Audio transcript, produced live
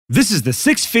This is the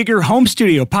Six Figure Home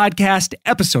Studio Podcast,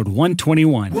 episode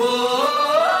 121. You're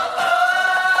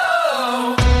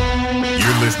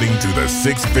listening to the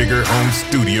Six Figure Home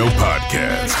Studio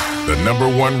Podcast, the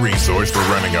 #1 resource for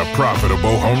running a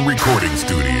profitable home recording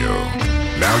studio.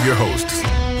 Now your hosts,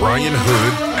 Brian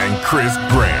Hood and Chris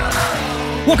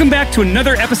Graham. Welcome back to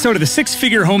another episode of the Six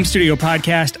Figure Home Studio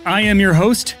Podcast. I am your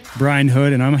host, Brian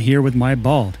Hood, and I'm here with my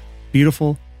bald,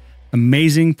 beautiful,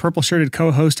 amazing purple-shirted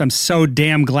co-host. I'm so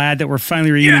damn glad that we're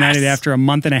finally reunited after a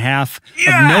month and a half of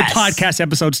no podcast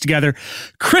episodes together.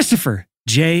 Christopher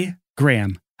J.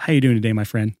 Graham. How you doing today, my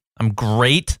friend? I'm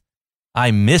great.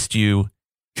 I missed you.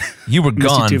 You were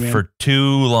gone for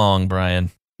too long,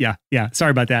 Brian. Yeah.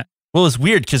 Sorry about that. Well, it's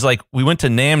weird because we went to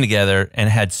NAMM together and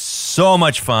had so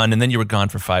much fun, and then you were gone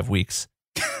for 5 weeks.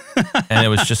 And it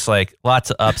was just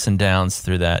lots of ups and downs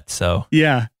through that. So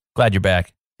yeah, glad you're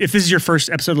back. If this is your first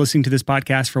episode listening to this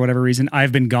podcast for whatever reason,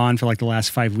 I've been gone for the last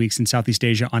 5 weeks in Southeast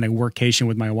Asia on a workcation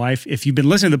with my wife. If you've been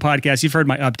listening to the podcast, you've heard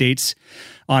my updates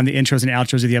on the intros and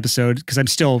outros of the episode because I'm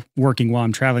still working while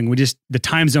I'm traveling. The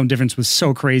time zone difference was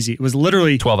so crazy. It was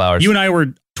literally 12 hours. You and I were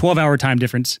 12-hour time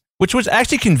difference. Which was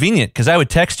actually convenient because I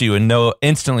would text you and know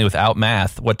instantly without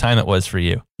math what time it was for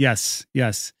you. Yes.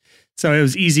 So it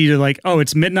was easy to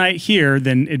it's midnight here,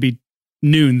 then it'd be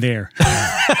noon there.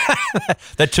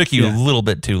 That took you a little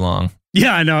bit too long.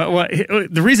 Yeah, I know. Well,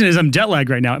 the reason is I'm jet lagged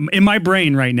right now. In my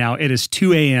brain right now, it is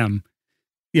 2 a.m.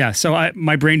 Yeah, so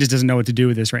my brain just doesn't know what to do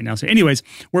with this right now. So anyways,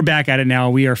 we're back at it now.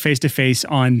 We are face-to-face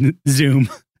on Zoom.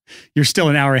 You're still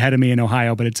an hour ahead of me in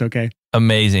Ohio, but it's okay.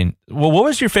 Amazing. Well, what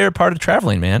was your favorite part of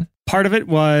traveling, man? Part of it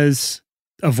was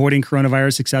avoiding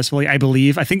coronavirus successfully, I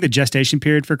believe. I think the gestation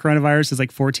period for coronavirus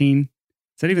is 14.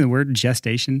 Is that even the word,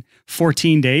 gestation?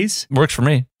 14 days? Works for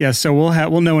me. Yeah, so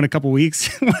we'll know in a couple weeks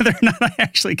whether or not I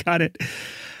actually got it.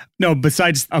 No,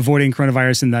 besides avoiding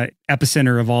coronavirus and the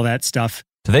epicenter of all that stuff.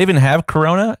 Do they even have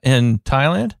Corona in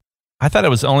Thailand? I thought it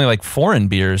was only foreign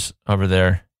beers over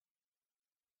there.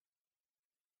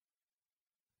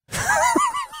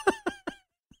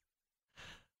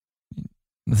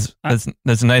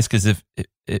 That's nice because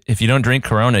if you don't drink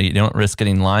Corona, you don't risk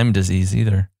getting Lyme disease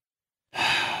either.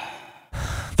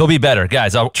 They'll be better.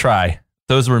 Guys, I'll try.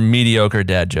 Those were mediocre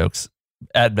dad jokes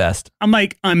at best.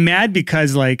 I'm mad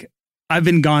because I've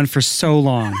been gone for so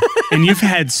long and you've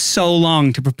had so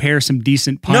long to prepare some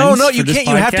decent puns. No, you can't.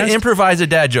 You have to improvise a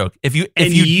dad joke. If you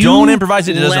don't improvise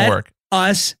it, it doesn't work.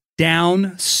 Us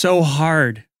down so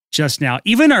hard just now.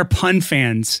 Even our pun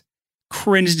fans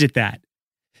cringed at that.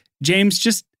 James,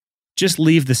 just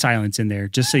leave the silence in there,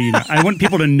 just so you know. I want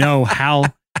people to know how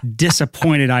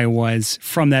disappointed I was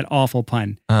from that awful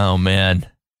pun. Oh, man.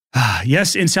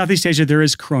 Yes, in Southeast Asia, there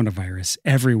is coronavirus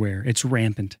everywhere. It's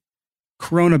rampant.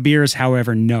 Corona beers,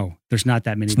 however, no. There's not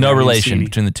that many. There's no relation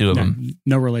between the two of them.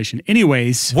 No relation.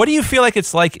 Anyways. What do you feel like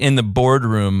it's like in the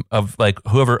boardroom of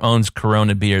whoever owns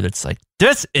Corona beer that's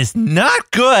this is not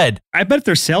good? I bet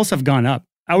their sales have gone up.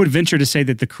 I would venture to say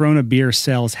that the Corona beer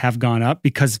sales have gone up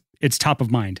because it's top of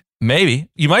mind. Maybe.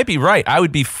 You might be right. I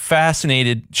would be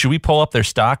fascinated. Should we pull up their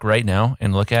stock right now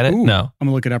and look at it? Ooh, no. I'm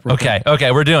going to look it up real quick.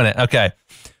 Okay, we're doing it. Okay.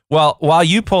 Well, while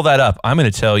you pull that up, I'm going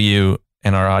to tell you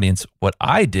and our audience what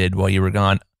I did while you were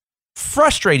gone.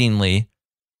 Frustratingly,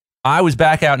 I was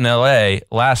back out in LA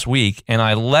last week and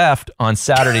I left on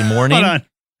Saturday morning. Hold on.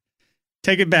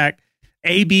 Take it back.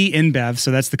 AB InBev, so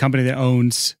that's the company that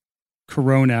owns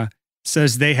Corona,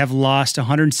 says they have lost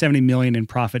 $170 million in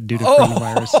profit due to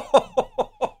coronavirus.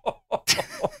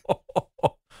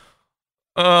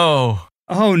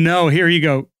 Oh no, here you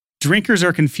go. Drinkers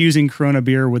are confusing Corona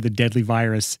beer with a deadly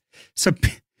virus. So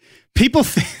people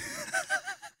think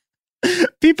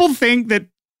that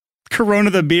Corona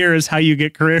the beer is how you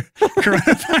get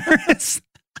coronavirus.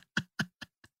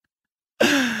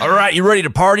 All right, you ready to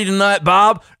party tonight,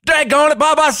 Bob? Daggone it,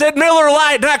 Bob, I said Miller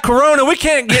Lite, not Corona. We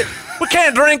can't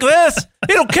drink this.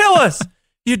 It'll kill us.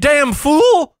 You damn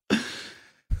fool.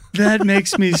 That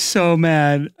makes me so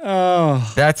mad.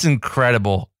 Oh. That's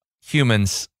incredible.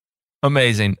 Humans.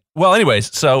 Amazing. Well,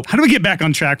 anyways, so... How do we get back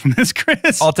on track from this,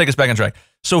 Chris? I'll take us back on track.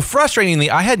 So frustratingly,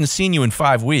 I hadn't seen you in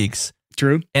 5 weeks.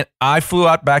 True. And I flew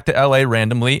out back to LA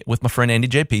randomly with my friend Andy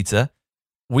J. Pizza.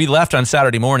 We left on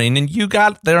Saturday morning and you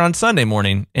got there on Sunday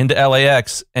morning into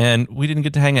LAX and we didn't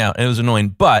get to hang out. And it was annoying,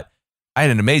 but I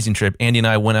had an amazing trip. Andy and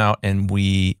I went out and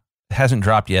it hasn't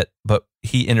dropped yet, but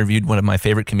he interviewed one of my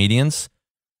favorite comedians.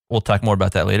 We'll talk more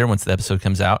about that later once the episode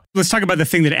comes out. Let's talk about the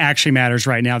thing that actually matters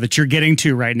right now, that you're getting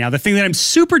to right now. The thing that I'm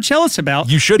super jealous about.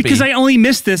 You should be. Because I only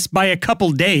missed this by a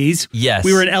couple days. Yes.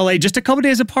 We were in LA just a couple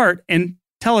days apart. And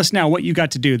tell us now what you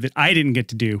got to do that I didn't get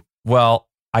to do. Well,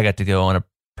 I got to go on a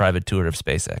private tour of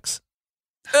SpaceX.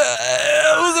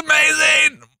 It was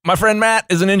amazing. My friend Matt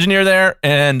is an engineer there,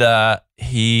 and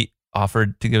he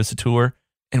offered to give us a tour,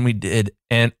 and we did.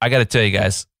 And I got to tell you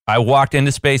guys, I walked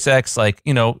into SpaceX, like,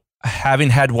 you know, having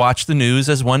had watched the news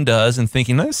as one does and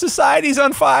thinking, oh, society's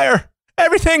on fire.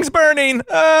 Everything's burning.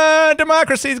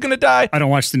 Democracy's going to die. I don't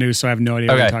watch the news, so I have no idea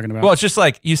what you're talking about. Well, it's just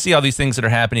like you see all these things that are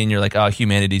happening and you're like, oh,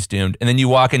 humanity's doomed. And then you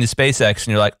walk into SpaceX and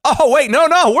you're like, oh, wait, no,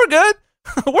 we're good.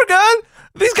 We're good.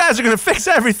 These guys are going to fix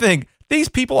everything. These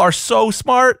people are so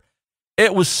smart.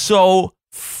 It was so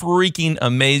freaking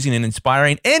amazing and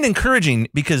inspiring and encouraging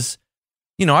because,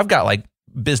 you know, I've got like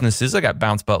businesses. I got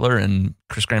Bounce Butler and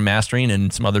Chris Graham Mastering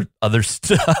and some other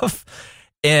stuff.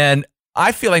 And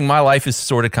I feel like my life is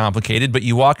sort of complicated, but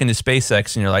you walk into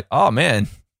SpaceX and you're like, oh man,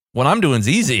 what I'm doing is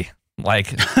easy.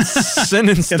 Like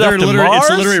sending stuff to Mars.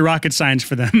 It's literally rocket science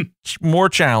for them. More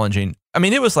challenging. I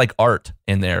mean, it was like art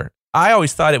in there. I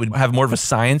always thought it would have more of a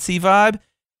science-y vibe.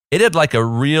 It had like a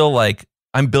real, like,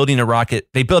 I'm building a rocket.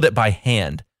 They build it by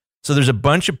hand. So there's a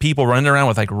bunch of people running around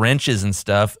with like wrenches and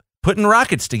stuff, putting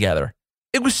rockets together.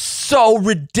 It was so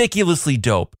ridiculously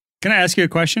dope. Can I ask you a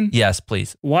question? Yes,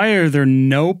 please. Why are there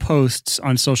no posts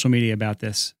on social media about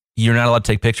this? You're not allowed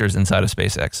to take pictures inside of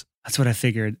SpaceX. That's what I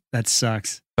figured. That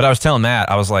sucks. But I was telling Matt,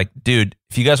 I was like, dude,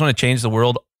 if you guys want to change the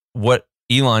world, what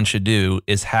Elon should do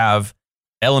is have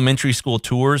elementary school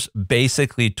tours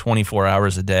basically 24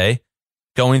 hours a day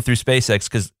going through SpaceX,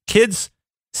 because kids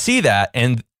see that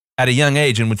and at a young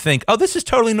age and would think, oh, this is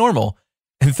totally normal.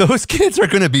 And those kids are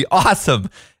going to be awesome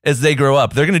as they grow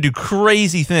up. They're going to do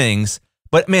crazy things.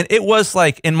 But man, it was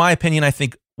like, in my opinion, I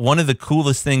think one of the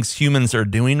coolest things humans are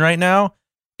doing right now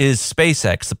is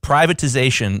SpaceX, the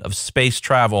privatization of space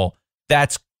travel.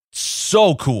 That's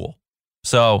so cool.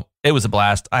 So it was a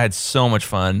blast. I had so much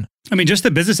fun. I mean, just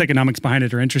the business economics behind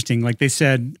it are interesting. Like they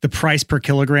said, the price per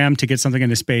kilogram to get something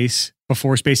into space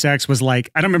before SpaceX was like,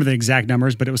 I don't remember the exact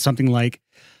numbers, but it was something like,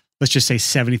 let's just say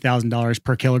 $70,000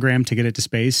 per kilogram to get it to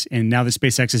space. And now that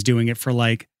SpaceX is doing it for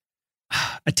like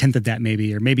a tenth of that,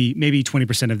 maybe, or maybe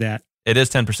 20% of that. It is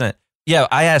 10%. Yeah.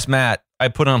 I asked Matt, I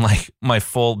put on like my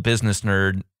full business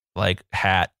nerd like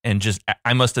hat and just,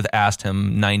 I must have asked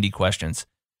him 90 questions.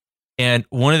 And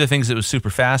one of the things that was super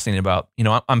fascinating about, you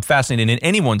know, I'm fascinated in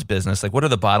anyone's business. Like, what are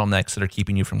the bottlenecks that are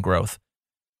keeping you from growth?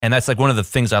 And that's like one of the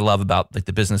things I love about like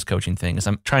the business coaching thing is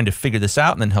I'm trying to figure this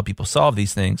out and then help people solve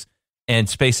these things. And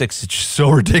SpaceX is just so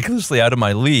ridiculously out of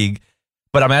my league.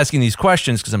 But I'm asking these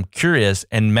questions because I'm curious.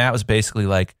 And Matt was basically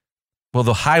like, well,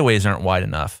 the highways aren't wide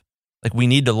enough. Like, we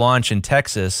need to launch in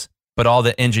Texas, but all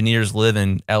the engineers live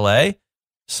in LA.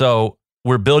 So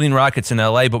we're building rockets in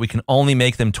LA, but we can only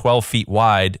make them 12 feet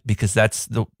wide because that's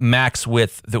the max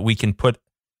width that we can put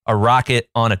a rocket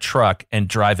on a truck and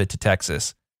drive it to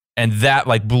Texas. And that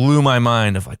like blew my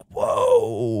mind of like,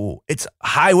 whoa, it's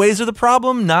highways are the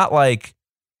problem, not like,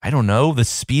 I don't know, the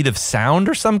speed of sound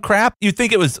or some crap. You'd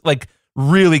think it was like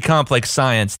really complex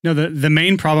science. No, the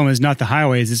main problem is not the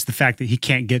highways. It's the fact that he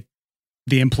can't get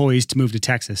the employees to move to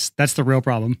Texas. That's the real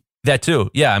problem. That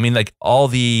too. Yeah. I mean, like all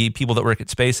the people that work at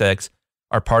SpaceX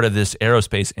are part of this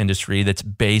aerospace industry that's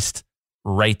based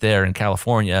right there in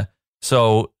California.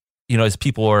 So, you know, as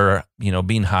people are, you know,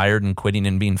 being hired and quitting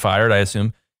and being fired, I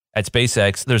assume at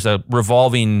SpaceX, there's a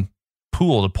revolving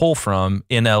pool to pull from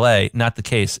in LA, not the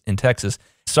case in Texas.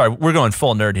 Sorry, we're going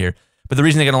full nerd here. But the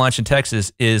reason they're going to launch in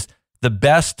Texas is the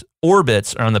best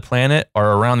orbits on the planet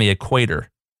are around the equator,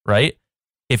 right?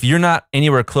 If you're not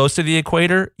anywhere close to the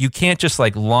equator, you can't just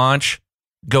like launch,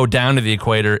 go down to the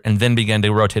equator, and then begin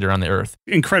to rotate around the Earth.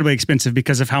 Incredibly expensive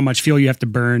because of how much fuel you have to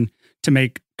burn to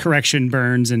make correction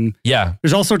burns. And yeah,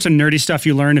 there's all sorts of nerdy stuff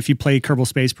you learn if you play Kerbal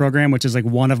Space Program, which is like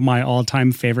one of my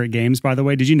all-time favorite games, by the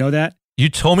way. Did you know that? You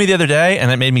told me the other day,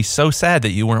 and that made me so sad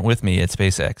that you weren't with me at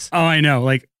SpaceX. Oh, I know.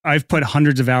 Like, I've put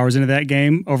hundreds of hours into that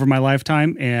game over my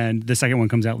lifetime, and the second one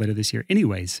comes out later this year.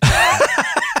 Anyways,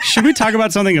 should we talk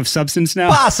about something of substance now?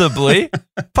 Possibly.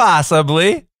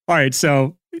 Possibly. All right.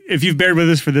 So if you've bared with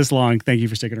us for this long, thank you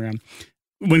for sticking around.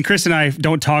 When Chris and I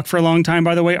don't talk for a long time,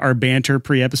 by the way, our banter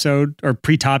pre-episode or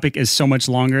pre-topic is so much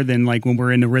longer than like when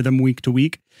we're in the rhythm week to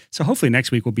week. So hopefully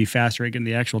next week we'll be faster at getting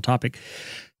the actual topic.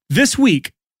 This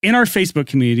week, in our Facebook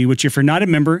community, which if you're not a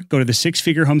member, go to the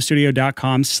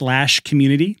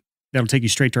sixfigurehomestudio.com/community. That'll take you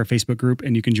straight to our Facebook group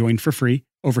and you can join for free.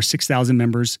 Over 6,000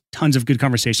 members, tons of good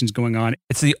conversations going on.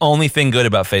 It's the only thing good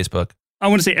about Facebook. I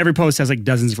want to say every post has like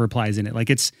dozens of replies in it.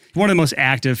 Like it's one of the most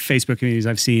active Facebook communities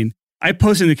I've seen. I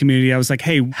posted in the community, I was like,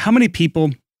 hey, how many people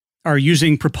are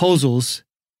using proposals,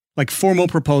 like formal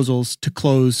proposals to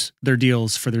close their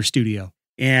deals for their studio?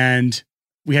 And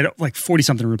we had like 40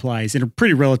 something replies in a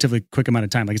pretty relatively quick amount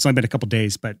of time. Like it's only been a couple of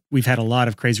days, but we've had a lot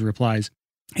of crazy replies.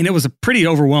 And it was a pretty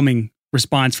overwhelming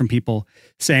response from people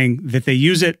saying that they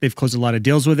use it. They've closed a lot of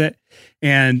deals with it.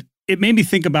 And it made me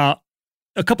think about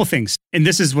a couple things. And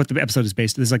this is what the episode is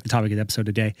based on. This is like the topic of the episode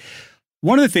today.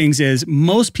 One of the things is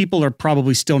most people are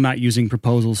probably still not using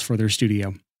proposals for their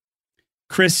studio.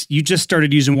 Chris, you just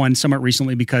started using one somewhat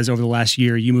recently because over the last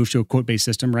year you moved to a quote-based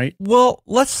system, right? Well,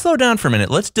 let's slow down for a minute.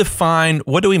 Let's define,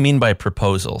 what do we mean by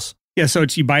proposals? Yeah, so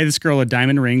it's you buy this girl a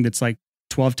diamond ring that's like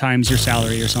 12 times your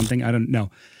salary or something. I don't know.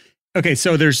 Okay,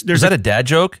 so there's Is that a dad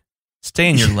joke? Stay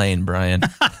in your lane, Brian.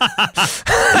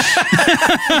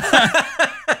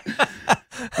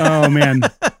 Oh, man.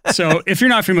 So if you're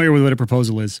not familiar with what a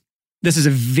proposal is, this is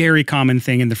a very common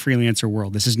thing in the freelancer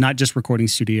world. This is not just recording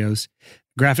studios.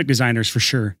 Graphic designers for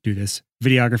sure do this.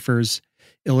 Videographers,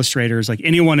 illustrators, like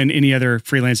anyone in any other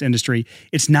freelance industry.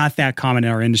 It's not that common in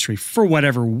our industry for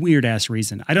whatever weird ass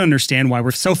reason. I don't understand why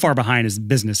we're so far behind as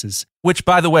businesses. Which,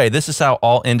 by the way, this is how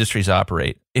all industries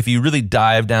operate. If you really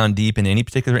dive down deep in any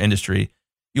particular industry,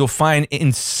 you'll find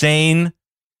insane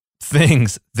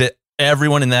things that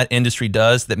everyone in that industry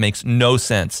does that makes no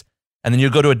sense. And then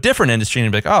you'll go to a different industry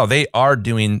and be like, oh, they are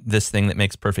doing this thing that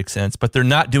makes perfect sense, but they're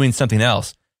not doing something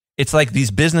else. It's like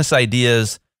these business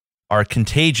ideas are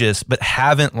contagious, but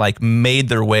haven't like made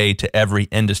their way to every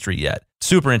industry yet.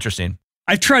 Super interesting.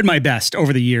 I've tried my best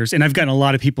over the years, and I've gotten a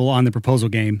lot of people on the proposal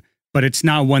game, but it's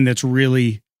not one that's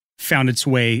really found its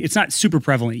way. It's not super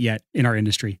prevalent yet in our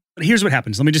industry. But here's what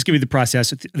happens. Let me just give you the process,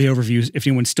 the overview, if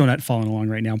anyone's still not following along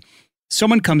right now.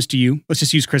 Someone comes to you. Let's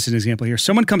just use Chris as an example here.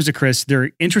 Someone comes to Chris.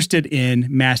 They're interested in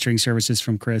mastering services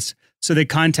from Chris. So they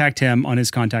contact him on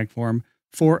his contact form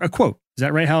for a quote. Is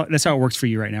that right? That's how it works for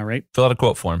you right now, right? Fill out a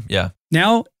quote form. Yeah.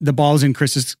 Now the ball's in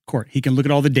Chris's court. He can look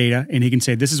at all the data and he can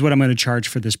say, this is what I'm going to charge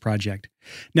for this project.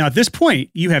 Now at this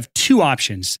point, you have two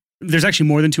options. There's actually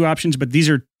more than two options, but these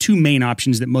are two main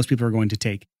options that most people are going to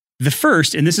take. The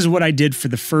first, and this is what I did for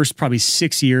the first probably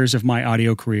 6 years of my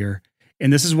audio career,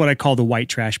 and this is what I call the white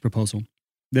trash proposal.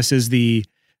 This is the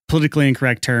politically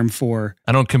incorrect term for...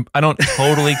 I don't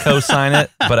totally co-sign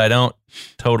it, but I don't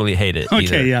totally hate it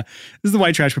either. Okay, yeah. This is the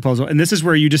white trash proposal. And this is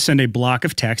where you just send a block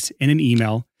of text in an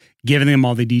email, giving them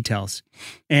all the details.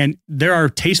 And there are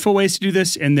tasteful ways to do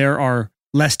this, and there are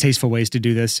less tasteful ways to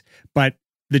do this. But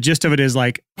the gist of it is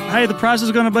like, hey, the price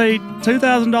is going to be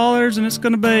 $2,000, and it's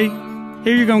going to be...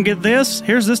 Here you're going to get this.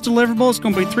 Here's this deliverable. It's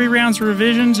going to be 3 rounds of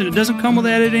revisions, and it doesn't come with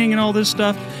editing and all this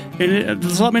stuff. And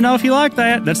just let me know if you like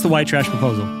that. That's the white trash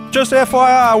proposal. Just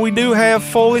FYI, we do have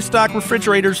fully stocked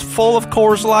refrigerators full of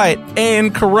Coors Light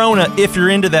and Corona if you're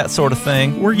into that sort of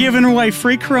thing. We're giving away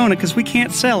free Corona because we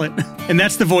can't sell it. And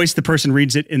that's the voice the person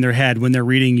reads it in their head when they're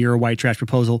reading your white trash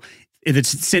proposal. It's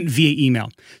sent via email.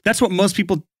 That's what most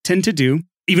people tend to do.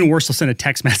 Even worse, they'll send a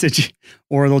text message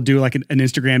or they'll do like an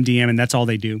Instagram DM, and that's all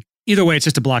they do. Either way, it's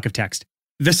just a block of text.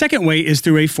 The second way is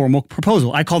through a formal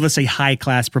proposal. I call this a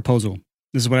high-class proposal.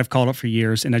 This is what I've called it for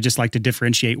years, and I just like to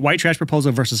differentiate white trash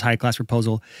proposal versus high-class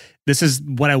proposal. This is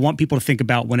what I want people to think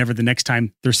about whenever the next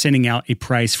time they're sending out a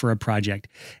price for a project.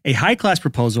 A high-class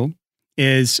proposal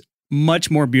is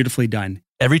much more beautifully done.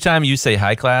 Every time you say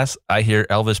high-class, I hear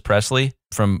Elvis Presley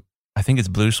from, I think it's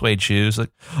Blue Suede Shoes.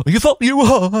 Like, you thought you were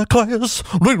high-class,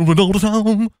 ringing all the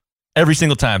time. Every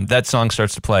single time that song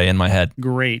starts to play in my head.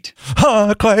 Great.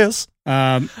 High class.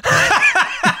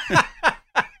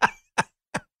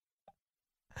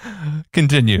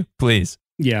 Continue, please.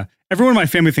 Yeah. Everyone in my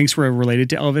family thinks we're related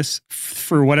to Elvis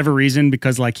for whatever reason,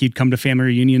 because like he'd come to family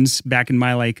reunions back in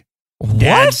my like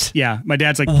dad's. What? Yeah. My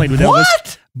dad's like played with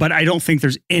Elvis, but I don't think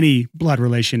there's any blood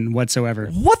relation whatsoever.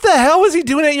 What the hell was he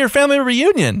doing at your family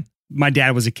reunion? My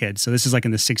dad was a kid. So this is like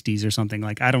in the 60s or something.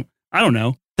 Like, I don't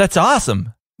know. That's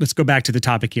awesome. Let's go back to the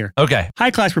topic here. Okay. High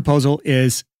class proposal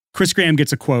is Chris Graham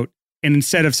gets a quote, and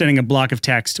instead of sending a block of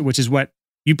text, which is what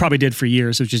you probably did for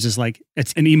years, which is just like,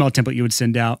 it's an email template you would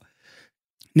send out.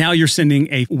 Now you're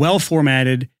sending a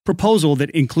well-formatted proposal that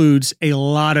includes a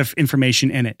lot of information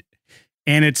in it.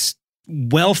 And it's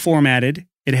well-formatted.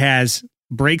 It has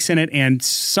breaks in it and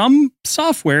some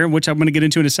software, which I'm going to get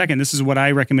into in a second. This is what I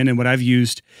recommend and what I've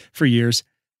used for years.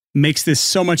 Makes this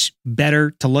so much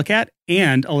better to look at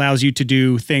and allows you to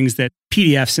do things that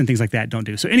PDFs and things like that don't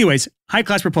do. So anyways,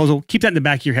 high-class proposal, keep that in the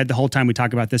back of your head the whole time we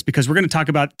talk about this, because we're going to talk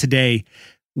about today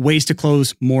ways to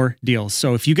close more deals.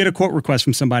 So if you get a quote request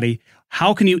from somebody,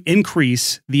 how can you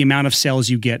increase the amount of sales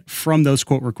you get from those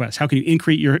quote requests? How can you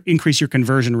increase your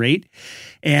conversion rate?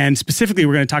 And specifically,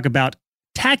 we're going to talk about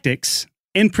tactics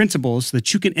and principles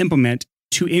that you can implement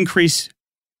to increase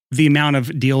the amount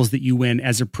of deals that you win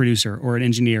as a producer or an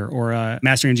engineer or a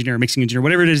mastering engineer or mixing engineer,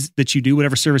 whatever it is that you do,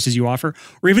 whatever services you offer,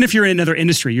 or even if you're in another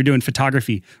industry, you're doing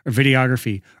photography or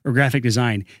videography or graphic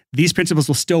design, these principles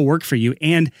will still work for you.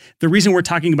 And the reason we're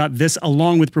talking about this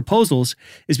along with proposals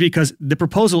is because the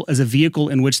proposal is a vehicle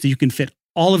in which you can fit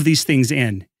all of these things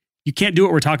in. You can't do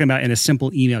what we're talking about in a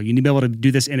simple email. You need to be able to do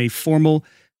this in a formal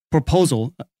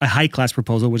proposal, a high-class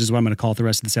proposal, which is what I'm going to call it the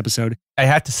rest of this episode. I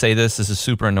have to say this is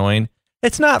super annoying.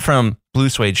 It's not from Blue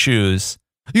Suede Shoes.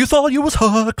 You thought you was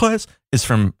high class. It's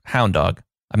from Hound Dog.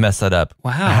 I messed that up.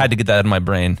 Wow. I had to get that in my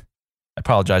brain. I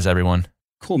apologize, everyone.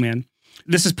 Cool, man.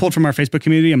 This is pulled from our Facebook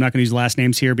community. I'm not going to use last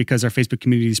names here because our Facebook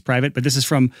community is private, but this is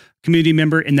from a community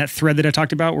member in that thread that I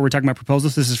talked about where we're talking about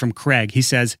proposals. This is from Craig. He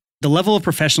says, the level of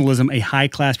professionalism a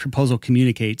high-class proposal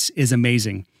communicates is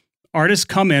amazing. Artists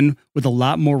come in with a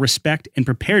lot more respect and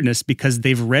preparedness because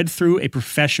they've read through a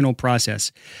professional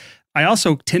process. I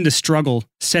also tend to struggle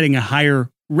setting a higher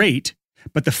rate,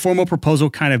 but the formal proposal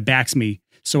kind of backs me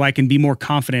so I can be more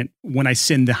confident when I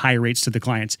send the high rates to the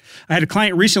clients. I had a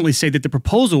client recently say that the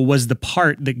proposal was the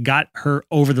part that got her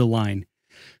over the line.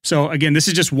 So again, this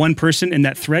is just one person in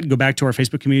that thread. Go back to our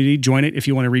Facebook community, join it if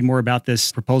you want to read more about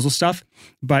this proposal stuff.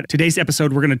 But today's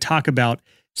episode, we're going to talk about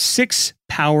 6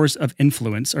 powers of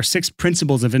influence or 6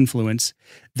 principles of influence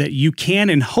that you can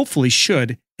and hopefully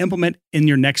should implement in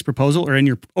your next proposal or in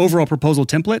your overall proposal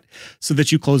template so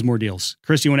that you close more deals.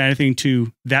 Chris, do you want to add anything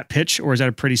to that pitch, or is that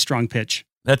a pretty strong pitch?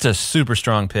 That's a super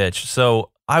strong pitch. So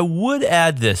I would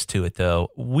add this to it, though.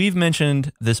 We've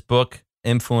mentioned this book,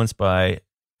 Influence by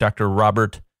Dr.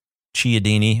 Robert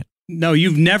Cialdini. No,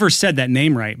 you've never said that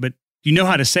name right, but you know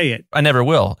how to say it. I never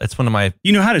will. It's one of my...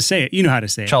 You know how to say it. You know how to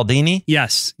say it. Cialdini?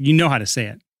 Yes, you know how to say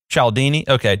it. Cialdini?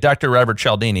 Okay, Dr. Robert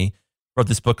Cialdini wrote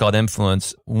this book called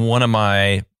Influence. One of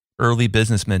my early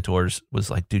business mentors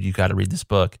was like, dude, you got to read this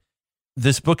book.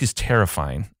 This book is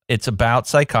terrifying. It's about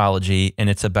psychology and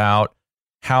it's about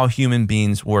how human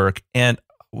beings work. And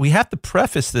we have to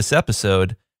preface this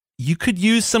episode. You could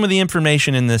use some of the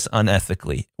information in this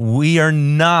unethically. We are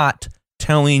not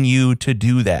telling you to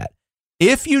do that.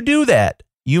 If you do that,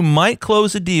 you might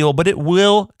close a deal, but it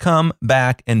will come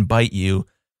back and bite you.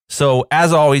 So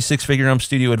as always, Six Figure Home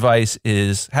Studio advice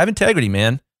is have integrity,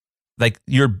 man. Like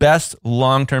your best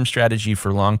long-term strategy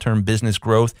for long-term business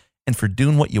growth and for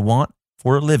doing what you want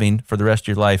for a living for the rest of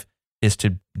your life is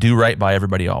to do right by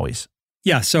everybody always.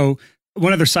 Yeah. So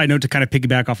one other side note to kind of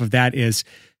piggyback off of that is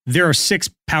there are 6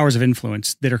 powers of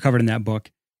influence that are covered in that book.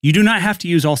 You do not have to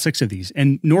use all 6 of these,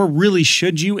 and nor really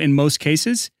should you in most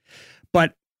cases.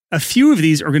 But a few of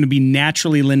these are going to be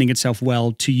naturally lending itself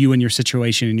well to you and your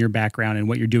situation and your background and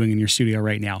what you're doing in your studio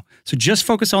right now. So just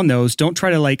focus on those. Don't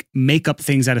try to like make up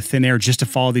things out of thin air just to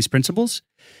follow these principles,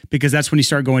 because that's when you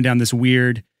start going down this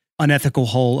weird, unethical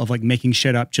hole of like making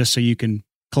shit up just so you can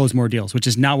close more deals, which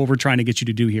is not what we're trying to get you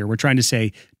to do here. We're trying to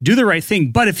say, do the right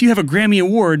thing. But if you have a Grammy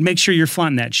Award, make sure you're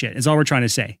flaunting that shit is all we're trying to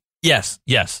say. Yes,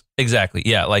 exactly.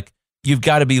 Yeah, like you've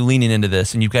got to be leaning into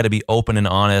this and you've got to be open and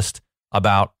honest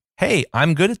about, hey,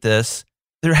 I'm good at this.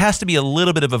 There has to be a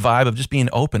little bit of a vibe of just being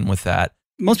open with that.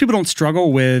 Most people don't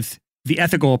struggle with the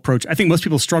ethical approach. I think most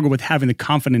people struggle with having the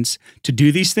confidence to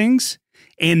do these things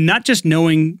and not just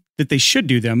knowing that they should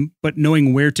do them, but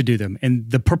knowing where to do them. And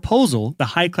the proposal, the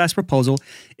high-class proposal,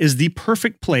 is the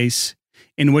perfect place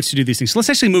in which to do these things. So let's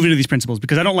actually move into these principles,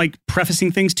 because I don't like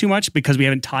prefacing things too much because we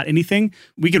haven't taught anything.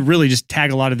 We could really just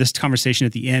tag a lot of this conversation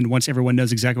at the end once everyone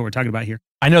knows exactly what we're talking about here.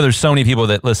 I know there's so many people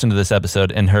that listened to this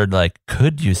episode and heard like,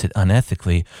 could use it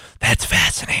unethically. That's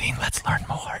fascinating. Let's learn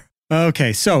more.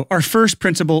 Okay, so our first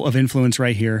principle of influence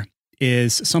right here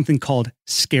is something called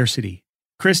scarcity.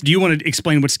 Chris, do you want to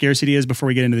explain what scarcity is before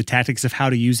we get into the tactics of how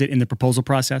to use it in the proposal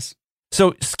process?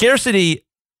 So scarcity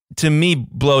to me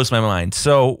blows my mind.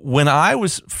 So when I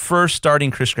was first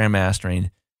starting Chris Graham Mastering,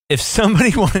 if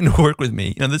somebody wanted to work with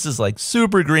me, this is like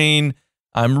super green,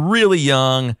 I'm really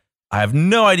young, I have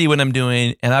no idea what I'm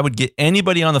doing, and I would get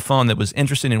anybody on the phone that was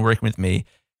interested in working with me,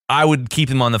 I would keep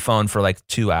them on the phone for like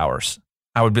 2 hours.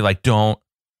 I would be like, don't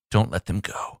let them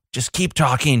go. Just keep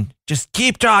talking. Just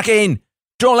keep talking.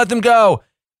 Don't let them go.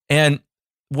 And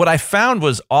what I found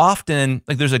was often,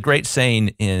 like there's a great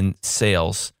saying in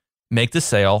sales, make the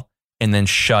sale and then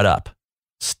shut up.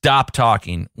 Stop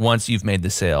talking once you've made the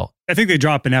sale. I think they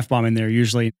drop an F-bomb in there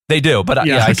usually. They do, but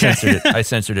yeah, I censored it. I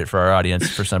censored it for our audience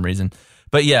for some reason.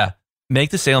 But yeah,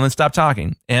 make the sale and then stop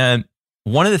talking. And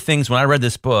one of the things when I read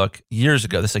this book years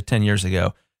ago, this is like 10 years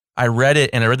ago, I read it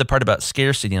and I read the part about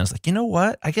scarcity and I was like, you know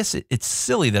what? I guess it's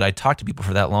silly that I talk to people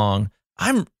for that long.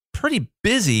 I'm pretty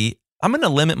busy. I'm going to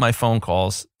limit my phone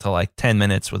calls to like 10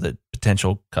 minutes with a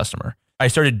potential customer. I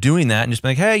started doing that and just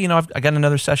being like, hey, I got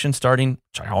another session starting,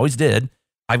 which I always did.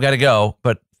 I've got to go,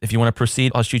 but if you want to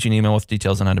proceed, I'll shoot you an email with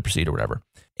details on how to proceed or whatever.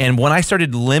 And when I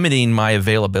started limiting my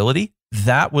availability,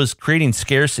 that was creating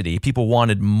scarcity. People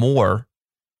wanted more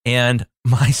and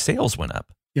my sales went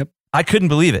up. Yep. I couldn't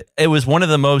believe it. It was one of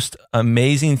the most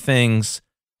amazing things,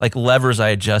 like levers I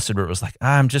adjusted where it was like,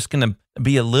 I'm just going to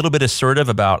be a little bit assertive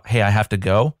about, hey, I have to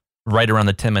go right around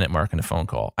the 10-minute mark in a phone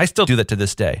call. I still do that to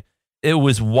this day. It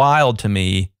was wild to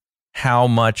me how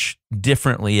much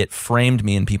differently it framed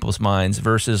me in people's minds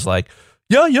versus like,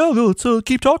 yeah, let's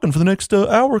keep talking for the next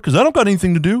hour because I don't got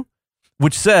anything to do,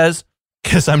 which says,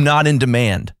 because I'm not in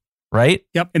demand, right?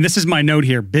 Yep. And this is my note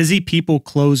here. Busy people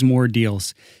close more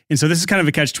deals. And so this is kind of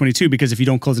a catch-22 because if you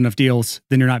don't close enough deals,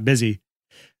 then you're not busy.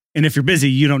 And if you're busy,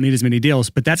 you don't need as many deals.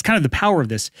 But that's kind of the power of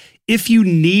this. If you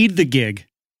need the gig,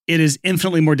 it is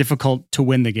infinitely more difficult to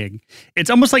win the gig. It's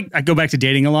almost like I go back to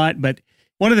dating a lot, but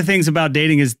one of the things about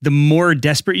dating is the more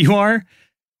desperate you are,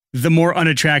 the more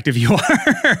unattractive you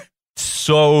are.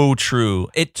 So true.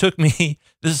 It took me,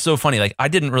 this is so funny. Like I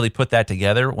didn't really put that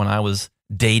together when I was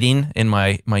dating in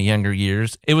my younger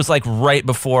years. It was like right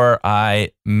before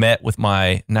I met with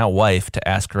my now wife to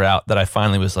ask her out that I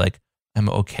finally was like, I'm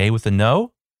okay with a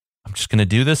no. I'm just going to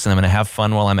do this and I'm going to have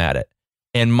fun while I'm at it.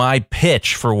 And my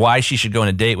pitch for why she should go on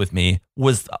a date with me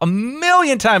was a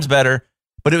million times better,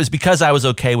 but it was because I was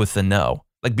okay with the no.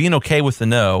 Like being okay with the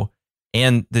no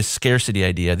and this scarcity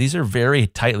idea, these are very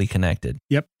tightly connected.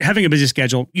 Yep. Having a busy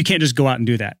schedule, you can't just go out and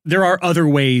do that. There are other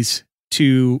ways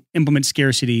to implement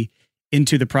scarcity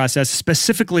into the process,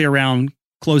 specifically around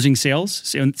closing sales.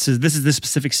 So this is the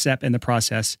specific step in the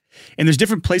process. And there's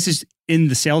different places in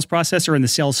the sales process or in the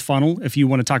sales funnel. If you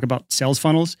want to talk about sales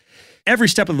funnels, every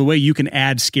step of the way, you can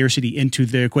add scarcity into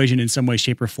the equation in some way,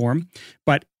 shape, or form.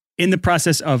 But in the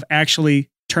process of actually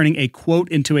turning a quote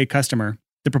into a customer,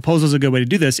 the proposal is a good way to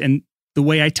do this. And the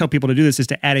way I tell people to do this is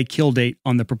to add a kill date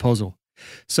on the proposal.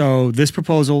 So this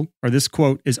proposal or this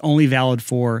quote is only valid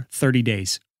for 30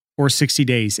 days or 60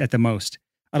 days at the most.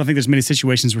 I don't think there's many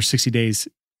situations where 60 days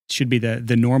should be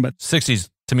the norm, but 60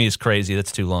 to me is crazy.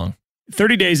 That's too long.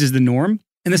 30 days is the norm.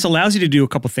 And this allows you to do a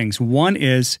couple things. One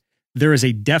is there is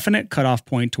a definite cutoff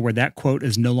point to where that quote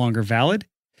is no longer valid.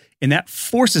 And that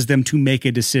forces them to make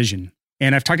a decision.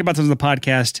 And I've talked about this on the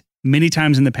podcast many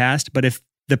times in the past, but if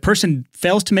the person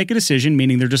fails to make a decision,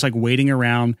 meaning they're just like waiting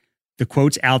around, the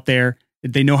quote's out there,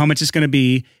 they know how much it's going to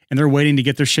be, and they're waiting to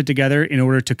get their shit together in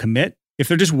order to commit. If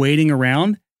they're just waiting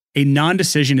around, a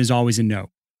non-decision is always a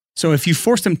no. So if you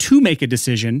force them to make a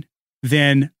decision,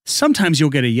 then sometimes you'll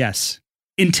get a yes.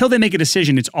 Until they make a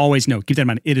decision, it's always no. Keep that in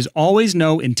mind. It is always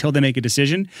no until they make a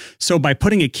decision. So by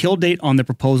putting a kill date on the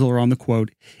proposal or on the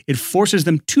quote, it forces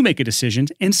them to make a decision.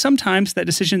 And sometimes that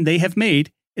decision they have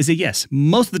made is a yes.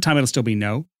 Most of the time, it'll still be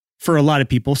no for a lot of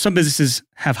people. Some businesses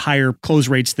have higher close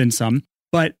rates than some,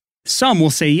 but some will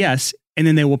say yes, and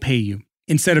then they will pay you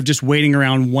instead of just waiting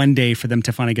around one day for them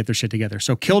to finally get their shit together.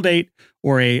 So kill date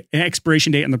or an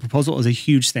expiration date on the proposal is a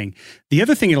huge thing. The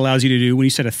other thing it allows you to do when you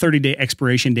set a 30-day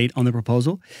expiration date on the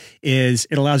proposal is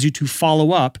it allows you to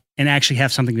follow up and actually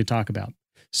have something to talk about.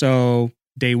 So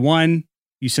day 1,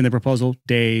 you send the proposal.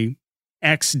 Day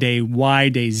X, day Y,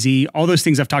 day Z, all those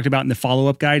things I've talked about in the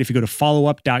follow-up guide. If you go to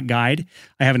followup.guide,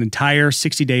 I have an entire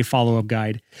 60-day follow-up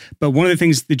guide. But one of the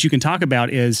things that you can talk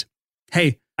about is,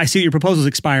 hey, I see your proposal is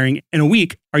expiring in a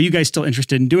week. Are you guys still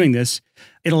interested in doing this?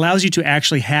 It allows you to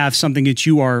actually have something that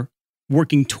you are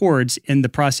working towards in the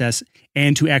process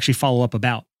and to actually follow up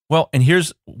about. Well, and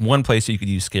here's one place you could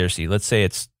use scarcity. Let's say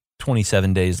it's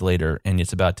 27 days later and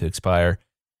it's about to expire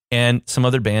and some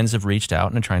other bands have reached out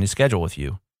and are trying to schedule with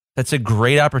you. That's a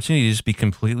great opportunity to just be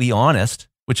completely honest,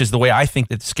 which is the way I think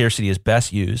that scarcity is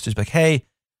best used. Is like, hey,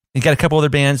 you got a couple other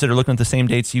bands that are looking at the same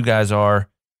dates you guys are.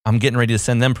 I'm getting ready to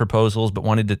send them proposals, but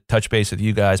wanted to touch base with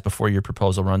you guys before your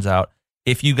proposal runs out.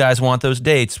 If you guys want those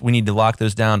dates, we need to lock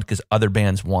those down because other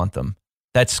bands want them.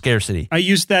 That's scarcity. I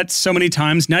used that so many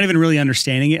times, not even really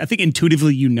understanding it. I think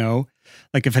intuitively,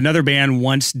 like if another band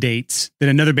wants dates that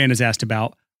another band is asked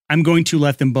about, I'm going to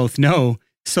let them both know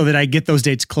so that I get those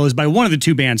dates closed by one of the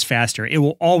two bands faster. It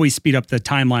will always speed up the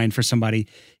timeline for somebody.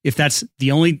 If that's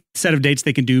the only set of dates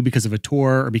they can do because of a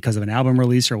tour or because of an album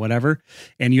release or whatever,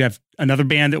 and you have another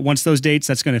band that wants those dates,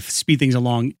 that's going to speed things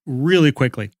along really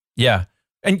quickly. Yeah.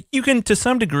 And you can, to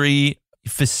some degree,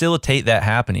 facilitate that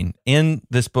happening. In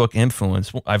this book,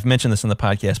 Influence, I've mentioned this in the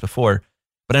podcast before,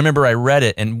 but I remember I read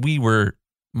it and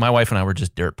my wife and I were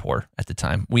just dirt poor at the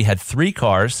time. We had 3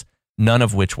 cars, none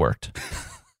of which worked.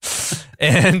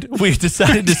 And we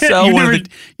decided to sell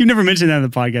You never mentioned that in the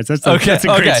podcast. That's a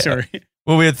great story.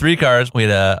 Well, we had 3 cars. We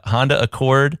had a Honda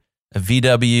Accord, a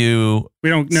VW, We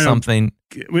don't something.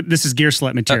 No. This is gear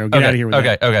select material. Get out of here with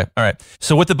that. Okay. All right.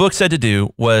 So what the book said to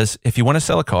do was, if you want to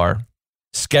sell a car,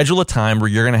 schedule a time where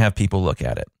you're going to have people look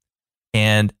at it.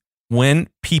 And when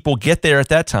people get there at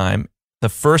that time, the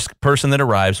first person that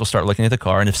arrives will start looking at the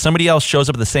car. And if somebody else shows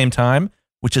up at the same time,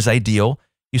 which is ideal,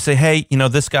 you say, hey,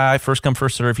 this guy, first come,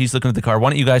 first serve, he's looking at the car. Why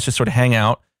don't you guys just sort of hang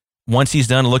out? Once he's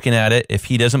done looking at it, if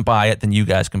he doesn't buy it, then you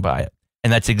guys can buy it.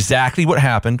 And that's exactly what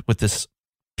happened with this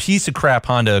piece of crap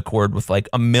Honda Accord with like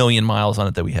 1 million miles on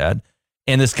it that we had.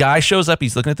 And this guy shows up,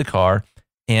 he's looking at the car,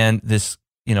 and this,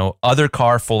 other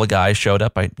car full of guys showed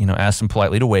up. I, asked him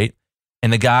politely to wait.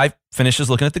 And the guy finishes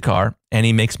looking at the car and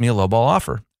he makes me a lowball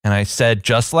offer. And I said,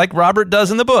 just like Robert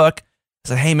does in the book, I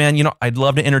said, hey man, I'd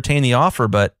love to entertain the offer,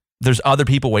 but there's other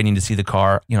people waiting to see the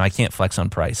car. I can't flex on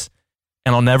price.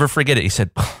 And I'll never forget it. He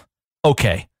said,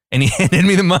 okay. And he handed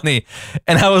me the money.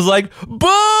 And I was like,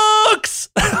 books!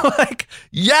 Like,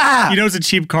 yeah. It's a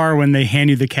cheap car when they hand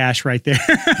you the cash right there.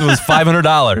 It was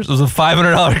 $500. It was a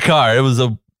 $500 car. It was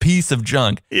a piece of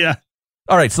junk. Yeah.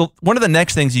 All right. So one of the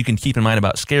next things you can keep in mind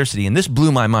about scarcity, and this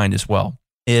blew my mind as well,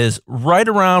 is right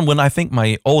around when I think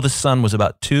my oldest son was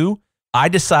about 2, I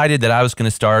decided that I was going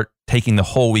to start taking the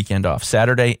whole weekend off,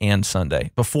 Saturday and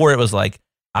Sunday. Before it was like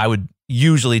I would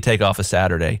usually take off a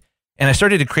Saturday. And I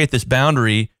started to create this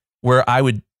boundary where I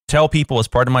would tell people as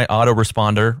part of my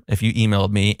autoresponder, if you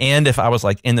emailed me, and if I was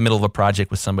like in the middle of a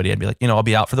project with somebody, I'd be like, I'll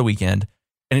be out for the weekend.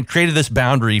 And it created this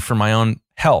boundary for my own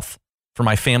health, for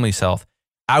my family's health.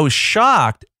 I was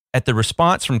shocked at the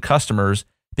response from customers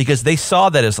because they saw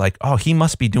that as like, oh, he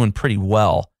must be doing pretty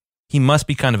well. He must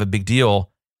be kind of a big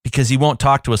deal because he won't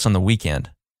talk to us on the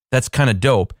weekend. That's kind of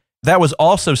dope. That was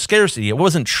also scarcity. It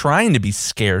wasn't trying to be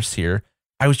scarce here.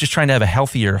 I was just trying to have a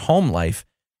healthier home life.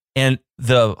 And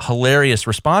the hilarious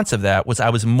response of that was I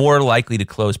was more likely to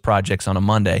close projects on a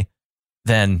Monday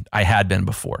than I had been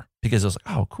before because I was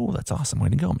like, oh, cool. That's awesome. Way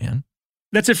to go, man.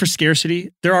 That's it for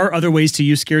scarcity. There are other ways to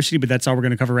use scarcity, but that's all we're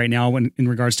going to cover right now in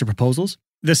regards to proposals.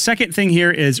 The second thing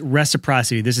here is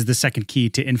reciprocity. This is the second key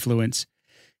to influence.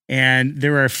 And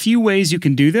there are a few ways you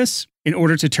can do this in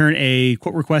order to turn a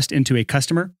quote request into a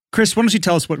customer. Chris, why don't you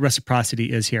tell us what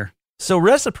reciprocity is here? So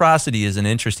reciprocity is an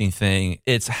interesting thing.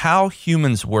 It's how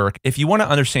humans work. If you want to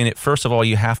understand it, first of all,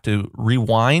 you have to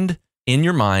rewind in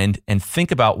your mind and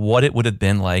think about what it would have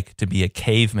been like to be a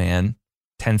caveman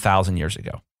 10,000 years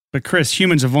ago. But Chris,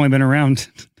 humans have only been around.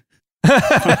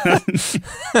 Let's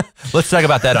talk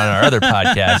about that on our other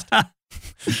podcast.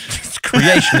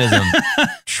 Creationism,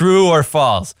 true or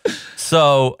false?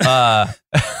 So,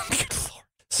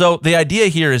 so the idea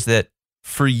here is that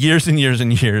for years and years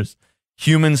and years,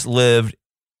 humans lived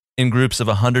in groups of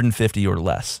 150 or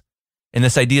less. And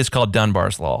this idea is called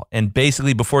Dunbar's Law. And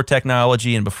basically before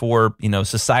technology and before,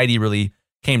 society really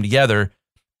came together,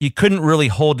 you couldn't really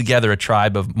hold together a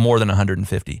tribe of more than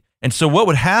 150. And so what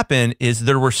would happen is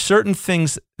there were certain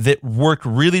things that worked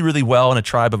really, really well in a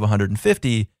tribe of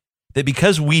 150 that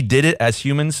because we did it as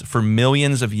humans for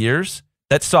millions of years,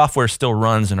 that software still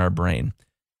runs in our brain.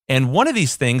 And one of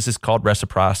these things is called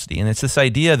reciprocity. And it's this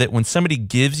idea that when somebody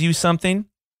gives you something,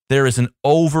 there is an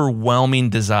overwhelming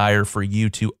desire for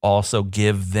you to also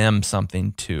give them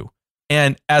something too.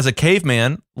 And as a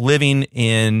caveman living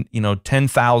in,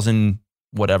 10,000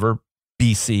 whatever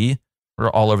BC, we're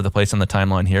all over the place on the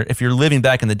timeline here. If you're living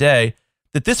back in the day,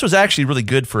 that this was actually really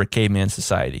good for a caveman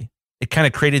society. It kind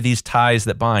of created these ties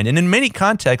that bind. And in many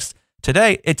contexts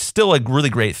today, it's still a really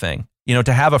great thing.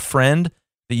 To have a friend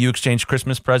that you exchange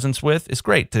Christmas presents with is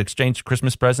great. To exchange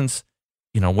Christmas presents,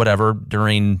 whatever,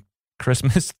 during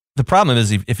Christmas. The problem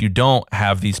is if you don't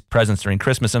have these presents during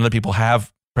Christmas and other people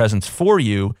have presents for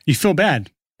you, you feel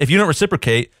bad. If you don't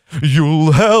reciprocate,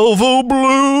 you'll have a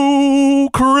blue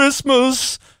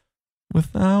Christmas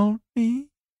without me.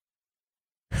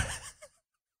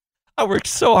 I worked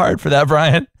so hard for that,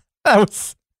 Brian.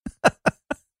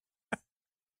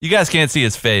 You guys can't see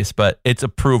his face, but it's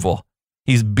approval.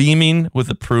 He's beaming with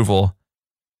approval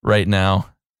right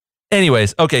now.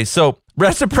 Anyways, okay, so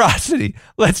reciprocity.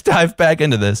 Let's dive back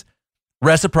into this.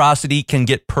 Reciprocity can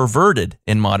get perverted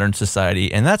in modern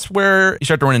society, and that's where you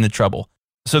start to run into trouble.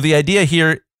 So the idea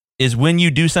here is when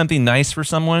you do something nice for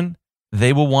someone,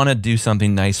 they will want to do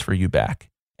something nice for you back.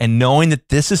 And knowing that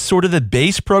this is sort of the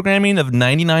base programming of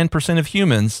 99% of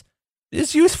humans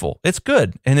is useful. It's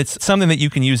good. And it's something that you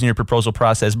can use in your proposal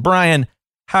process. Brian,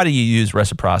 how do you use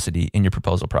reciprocity in your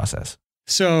proposal process?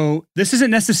 So this isn't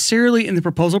necessarily in the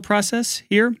proposal process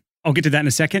here. I'll get to that in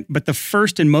a second. But the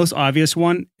first and most obvious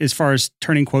one, as far as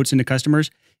turning quotes into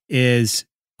customers, is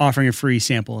offering a free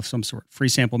sample of some sort. Free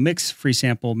sample mix, free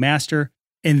sample master.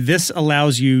 And this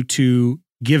allows you to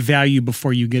give value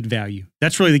before you get value.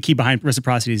 That's really the key behind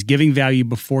reciprocity, is giving value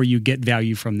before you get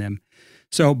value from them.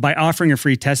 So by offering a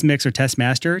free test mix or test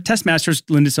masters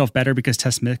lend itself better because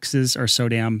test mixes are so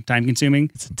damn time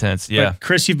consuming. It's intense. Yeah. But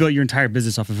Chris, you've built your entire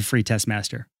business off of a free test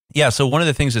master. Yeah. So one of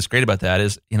the things that's great about that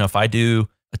is, if I do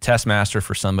a test master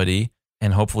for somebody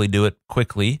and hopefully do it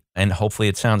quickly and hopefully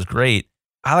it sounds great,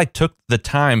 I took the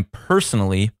time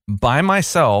personally by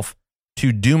myself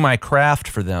to do my craft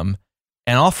for them.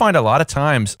 And I'll find a lot of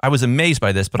times, I was amazed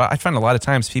by this, but I find a lot of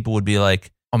times people would be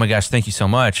like, oh my gosh, thank you so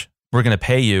much. We're going to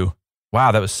pay you.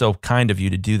 Wow, that was so kind of you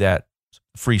to do that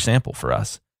free sample for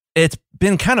us. It's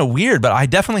been kind of weird, but I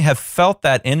definitely have felt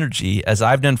that energy as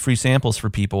I've done free samples for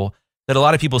people, that a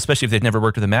lot of people, especially if they've never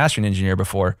worked with a mastering engineer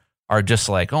before, are just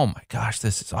like, oh my gosh,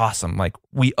 this is awesome. Like,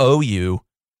 we owe you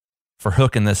for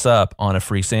hooking this up on a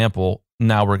free sample.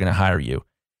 Now we're going to hire you.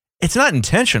 It's not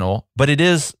intentional, but it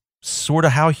is sort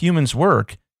of how humans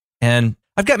work. And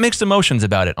I've got mixed emotions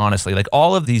about it, honestly. Like,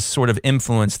 all of these sort of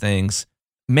influence things,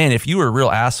 man, if you were a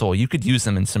real asshole, you could use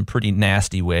them in some pretty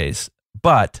nasty ways.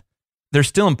 But they're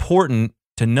still important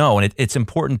to know. And it's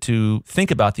important to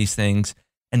think about these things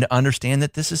and to understand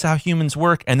that this is how humans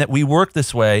work, and that we work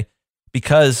this way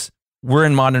because we're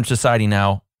in modern society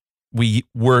now. We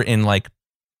were in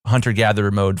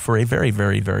hunter-gatherer mode for a very,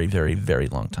 very, very, very, very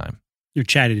long time. You're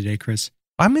chatty today, Chris.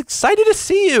 I'm excited to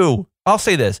see you. I'll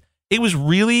say this. It was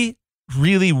really,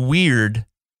 really weird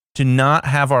to not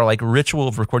have our ritual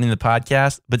of recording the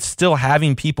podcast, but still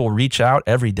having people reach out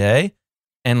every day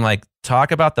and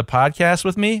talk about the podcast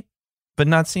with me, but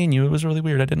not seeing you. It was really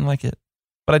weird. I didn't like it,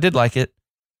 but I did like it,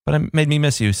 but it made me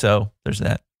miss you. So there's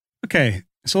that. Okay.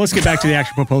 So let's get back to the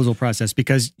actual proposal process,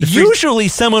 because usually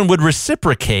someone would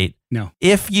reciprocate. No.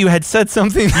 If you had said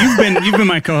something. You've been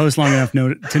my co-host long enough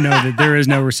to know that there is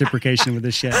no reciprocation with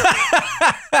this shit.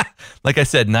 Like I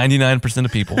said, 99%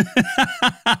 of people.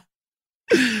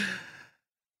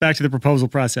 Back to the proposal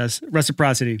process,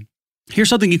 reciprocity. Here's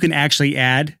something you can actually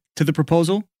add to the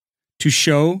proposal to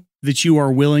show that you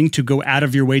are willing to go out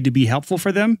of your way to be helpful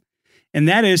for them. And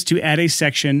that is to add a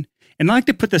section. And I like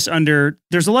to put this under,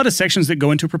 there's a lot of sections that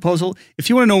go into a proposal. If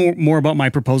you want to know more about my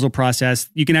proposal process,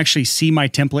 you can actually see my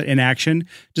template in action.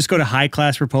 Just go to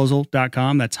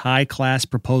highclassproposal.com. That's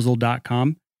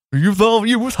highclassproposal.com. You thought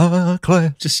you was high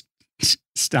class. Just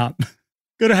stop.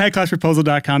 Go to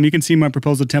highclassproposal.com. You can see my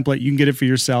proposal template. You can get it for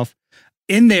yourself.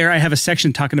 In there, I have a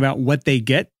section talking about what they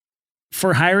get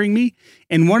for hiring me.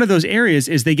 And one of those areas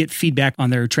is they get feedback on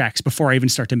their tracks before I even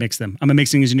start to mix them. I'm a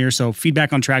mixing engineer, so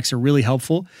feedback on tracks are really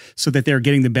helpful so that they're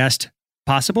getting the best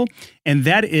possible. And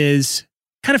that is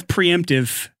kind of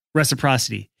preemptive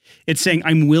reciprocity. It's saying,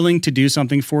 I'm willing to do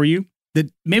something for you that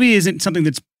maybe isn't something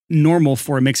that's normal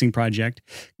for a mixing project.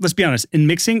 Let's be honest, in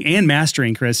mixing and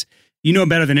mastering, Chris, you know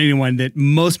better than anyone that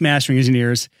most mastering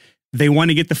engineers, they want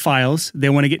to get the files. They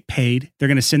want to get paid. They're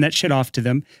going to send that shit off to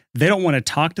them. They don't want to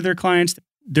talk to their clients.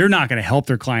 They're not going to help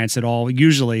their clients at all.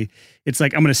 Usually, it's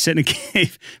like, I'm going to sit in a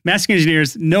cave. Mastering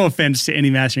engineers, no offense to any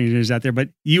mastering engineers out there, but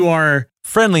you are...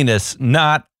 Friendliness,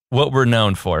 not what we're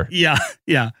known for. Yeah,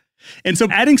 yeah. And so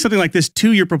adding something like this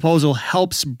to your proposal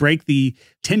helps break the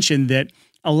tension that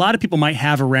a lot of people might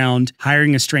have around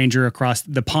hiring a stranger across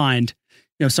the pond,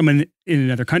 someone in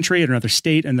another country, another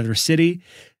state, another city,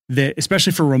 that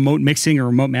especially for remote mixing or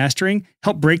remote mastering,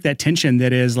 help break that tension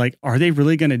that is like, are they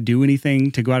really going to do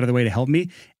anything to go out of the way to help me?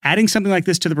 Adding something like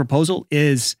this to the proposal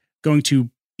is going to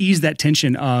ease that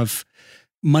tension of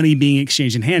money being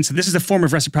exchanged in hand. So this is a form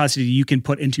of reciprocity you can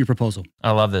put into your proposal.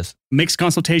 I love this. Mixed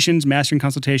consultations, mastering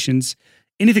consultations,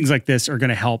 anything like this are going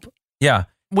to help. Yeah.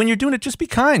 When you're doing it, just be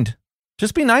kind.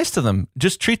 Just be nice to them.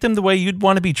 Just treat them the way you'd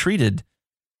want to be treated.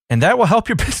 And that will help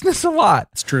your business a lot.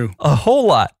 It's true. A whole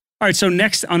lot. All right. So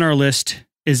next on our list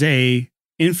is a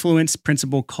influence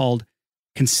principle called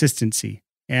consistency.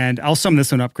 And I'll sum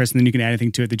this one up, Chris, and then you can add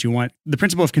anything to it that you want. The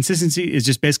principle of consistency is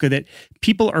just basically that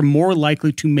people are more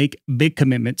likely to make big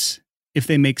commitments if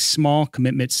they make small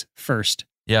commitments first.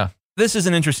 Yeah. This is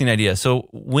an interesting idea. So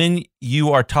when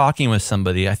you are talking with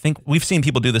somebody, I think we've seen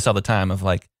people do this all the time of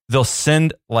they'll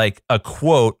send a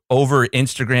quote over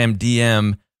Instagram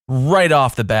DM right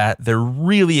off the bat. They're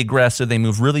really aggressive. They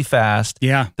move really fast.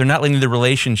 Yeah. They're not letting the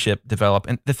relationship develop.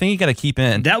 And the thing you got to keep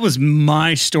in. That was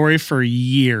my story for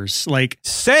years.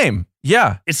 Same.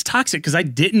 Yeah. It's toxic because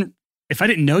if I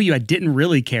didn't know you, I didn't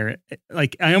really care.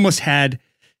 I almost had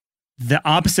the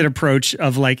opposite approach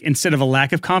of instead of a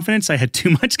lack of confidence, I had too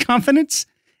much confidence.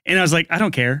 And I was like, I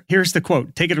don't care. Here's the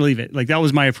quote. Take it or leave it. That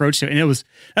was my approach to it. And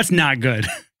that's not good,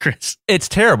 Chris. It's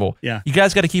terrible. Yeah. You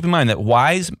guys got to keep in mind that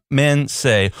wise men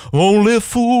say, only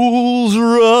fools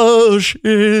rush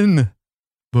in,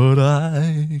 but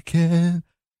I can't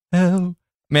Oh.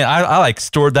 Man, I like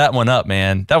stored that one up,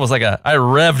 man. That was like I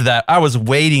revved that. I was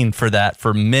waiting for that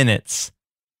for minutes.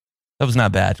 That was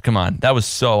not bad. Come on. That was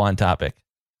so on topic.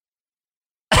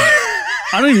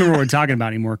 I don't even remember what we're talking about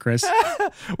anymore, Chris.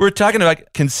 We're talking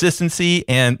about consistency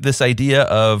and this idea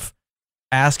of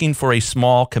asking for a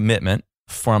small commitment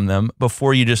from them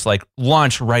before you just like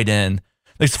launch right in.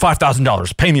 It's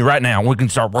 $5,000. Pay me right now. We can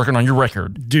start working on your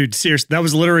record. Dude, seriously, that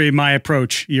was literally my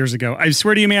approach years ago. I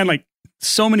swear to you, man, like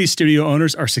so many studio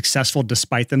owners are successful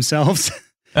despite themselves.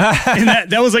 And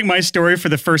that was like my story for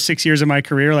the first 6 years of my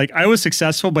career. Like I was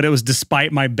successful, but it was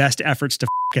despite my best efforts to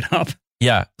f it up.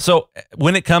 Yeah. So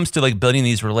when it comes to like building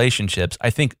these relationships,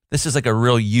 I think this is like a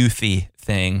real youthy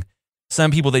thing. Some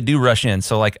people, they do rush in.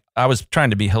 So like I was trying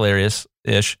to be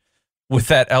hilarious-ish with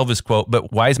that Elvis quote,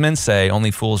 but wise men say only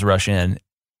fools rush in.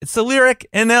 It's the lyric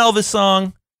in the Elvis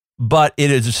song, but it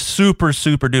is super,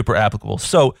 super duper applicable.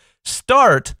 So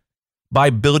start by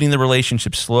building the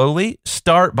relationship slowly.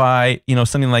 Start by,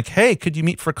 something like, hey, could you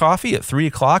meet for coffee at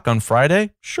 3:00 on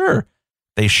Friday? Sure.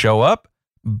 They show up.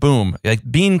 Boom.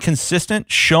 Like being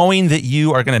consistent, showing that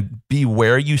you are going to be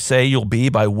where you say you'll be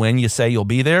by when you say you'll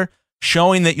be there,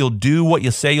 showing that you'll do what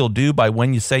you say you'll do by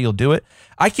when you say you'll do it.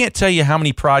 I can't tell you how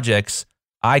many projects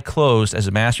I closed as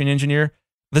a mastering engineer.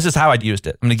 This is how I'd used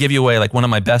it. I'm going to give you away like one of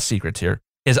my best secrets here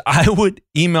is I would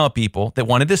email people that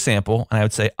wanted this sample and I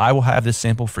would say, I will have this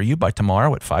sample for you by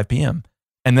tomorrow at 5 p.m.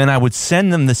 And then I would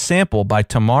send them the sample by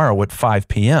tomorrow at 5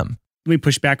 p.m. Let me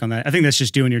push back on that. I think that's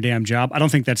just doing your damn job. I don't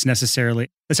think that's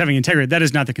having integrity. That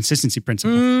is not the consistency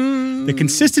principle. The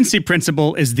consistency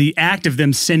principle is the act of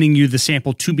them sending you the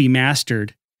sample to be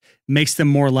mastered makes them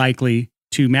more likely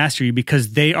to master you because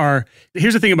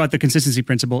here's the thing about the consistency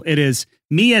principle. It is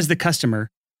me as the customer,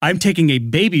 I'm taking a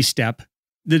baby step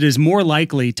that is more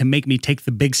likely to make me take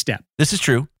the big step. This is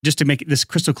true. Just to make this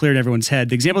crystal clear in everyone's head.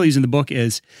 The example I use in the book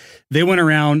is they went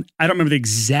around, I don't remember the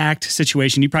exact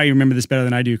situation. You probably remember this better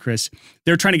than I do, Chris.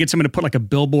 They're trying to get someone to put like a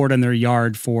billboard in their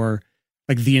yard for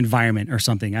like the environment or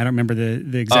something. I don't remember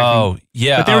the exact thing.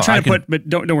 Yeah. But they were trying to put, but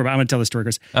don't worry about it. I'm going to tell the story,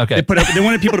 Chris. Okay. They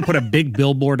wanted people to put a big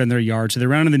billboard in their yard. So they're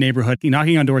around in the neighborhood,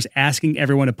 knocking on doors, asking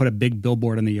everyone to put a big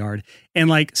billboard in the yard. And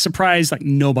like, surprise, like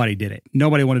nobody did it.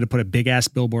 Nobody wanted to put a big ass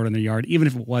billboard in their yard, even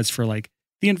if it was for like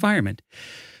the environment.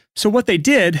 So what they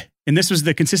did, and this was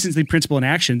the consistency principle in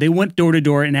action, they went door to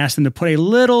door and asked them to put a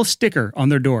little sticker on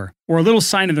their door or a little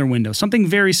sign in their window, something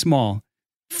very small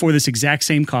for this exact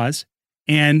same cause.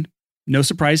 And no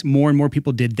surprise, more and more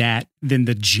people did that than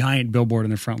the giant billboard on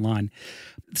their front lawn.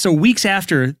 So weeks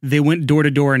after they went door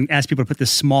to door and asked people to put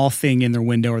this small thing in their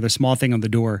window or the small thing on the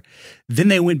door, then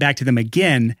they went back to them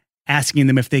again, asking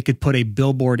them if they could put a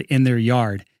billboard in their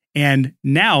yard. And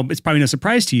now it's probably no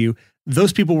surprise to you,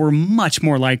 those people were much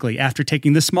more likely, after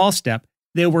taking the small step,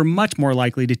 they were much more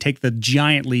likely to take the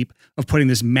giant leap of putting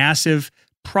this massive,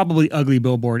 probably ugly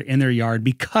billboard in their yard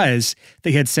because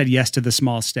they had said yes to the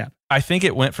small step. I think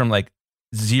it went from like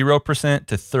 0%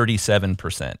 to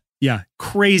 37%. Yeah,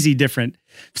 crazy different.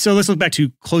 So let's look back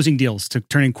to closing deals, to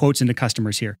turning quotes into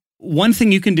customers here. One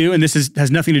thing you can do, and this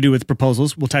has nothing to do with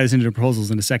proposals. We'll tie this into the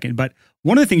proposals in a second. But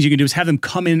one of the things you can do is have them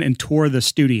come in and tour the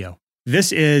studio.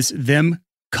 This is them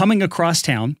coming across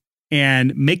town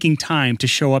and making time to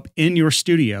show up in your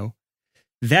studio.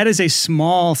 That is a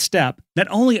small step. Not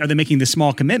only are they making this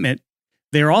small commitment,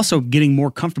 they're also getting more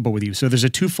comfortable with you. So there's a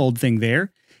twofold thing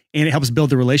there. And it helps build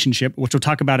the relationship, which we'll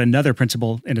talk about another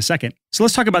principle in a second. So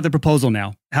let's talk about the proposal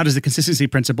now. How does the consistency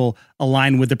principle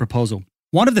align with the proposal?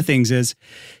 One of the things is,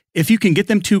 if you can get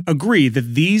them to agree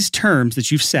that these terms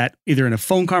that you've set, either in a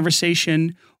phone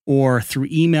conversation or through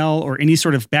email or any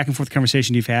sort of back and forth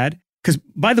conversation you've had, because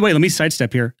by the way, let me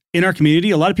sidestep here. In our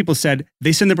community, a lot of people said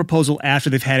they send the proposal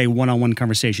after they've had a one-on-one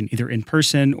conversation, either in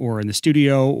person or in the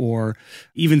studio or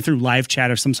even through live chat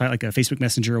of some site like a Facebook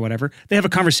Messenger or whatever. They have a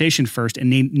conversation first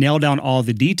and they nail down all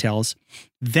the details.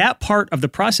 That part of the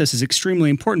process is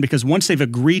extremely important because once they've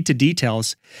agreed to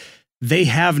details, they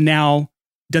have now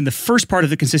done the first part of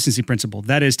the consistency principle.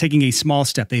 That is taking a small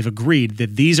step. They've agreed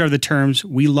that these are the terms.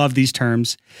 We love these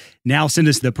terms. Now send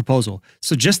us the proposal.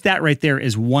 So just that right there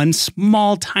is one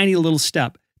small, tiny little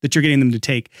step that you're getting them to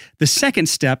take. The second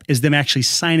step is them actually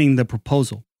signing the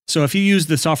proposal. So if you use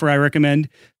the software I recommend,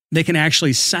 they can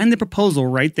actually sign the proposal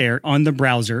right there on the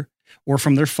browser or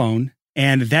from their phone.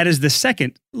 And that is the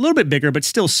second, a little bit bigger, but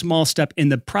still small step in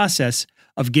the process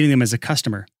of getting them as a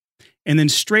customer. And then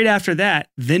straight after that,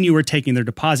 then you are taking their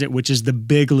deposit, which is the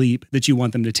big leap that you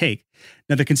want them to take.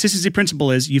 Now, the consistency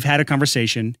principle is you've had a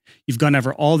conversation, you've gone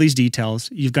over all these details,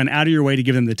 you've gone out of your way to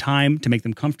give them the time to make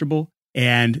them comfortable,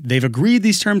 and they've agreed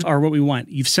these terms are what we want.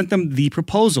 You've sent them the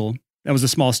proposal. That was a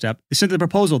small step. They sent the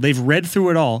proposal. They've read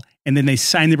through it all, and then they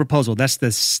sign the proposal. That's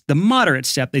the moderate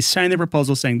step. They sign the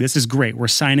proposal saying, this is great. We're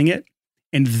signing it.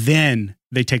 And then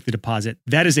they take the deposit.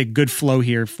 That is a good flow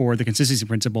here for the consistency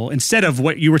principle. Instead of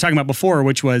what you were talking about before,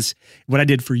 which was what I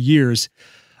did for years.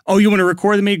 Oh, you want to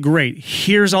record with me? Great.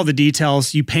 Here's all the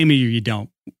details. You pay me or you don't.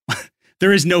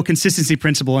 There is no consistency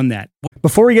principle in that.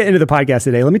 Before we get into the podcast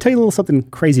today, let me tell you a little something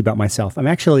crazy about myself. I'm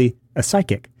actually a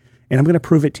psychic, and I'm going to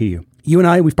prove it to you. You and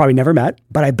I, we've probably never met,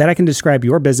 but I bet I can describe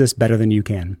your business better than you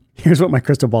can. Here's what my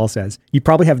crystal ball says. You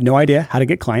probably have no idea how to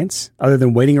get clients other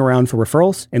than waiting around for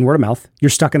referrals and word of mouth. You're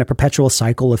stuck in a perpetual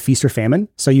cycle of feast or famine,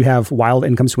 so you have wild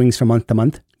income swings from month to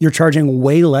month. You're charging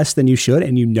way less than you should,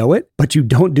 and you know it, but you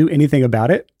don't do anything about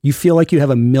it. You feel like you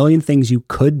have a million things you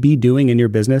could be doing in your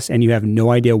business, and you have no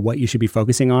idea what you should be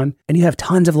focusing on. And you have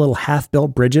tons of little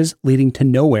half-built bridges leading to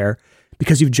nowhere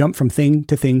because you've jumped from thing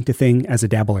to thing to thing as a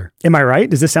dabbler. Am I right?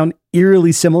 Does this sound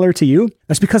eerily similar to you?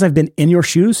 That's because I've been in your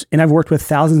shoes, and I've worked with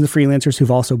thousands of freelancers who've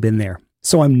also been there.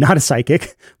 So I'm not a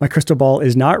psychic. My crystal ball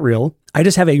is not real. I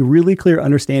just have a really clear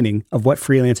understanding of what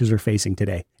freelancers are facing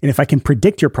today. And if I can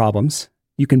predict your problems,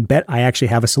 you can bet I actually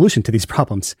have a solution to these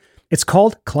problems. It's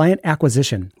called client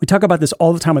acquisition. We talk about this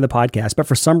all the time on the podcast, but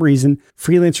for some reason,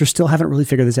 freelancers still haven't really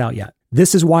figured this out yet.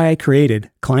 This is why I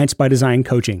created Clients by Design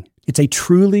Coaching. It's a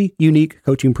truly unique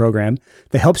coaching program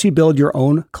that helps you build your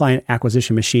own client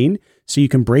acquisition machine so you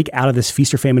can break out of this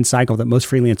feast or famine cycle that most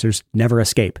freelancers never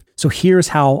escape. So here's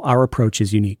how our approach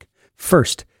is unique.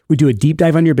 First, we do a deep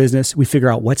dive on your business, we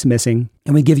figure out what's missing,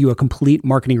 and we give you a complete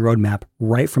marketing roadmap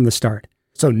right from the start.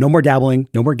 So no more dabbling,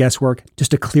 no more guesswork,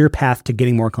 just a clear path to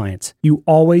getting more clients. You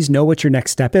always know what your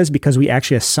next step is because we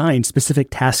actually assign specific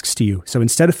tasks to you. So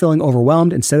instead of feeling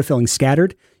overwhelmed, instead of feeling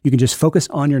scattered, you can just focus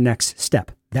on your next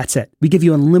step. That's it. We give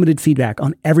you unlimited feedback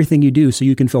on everything you do so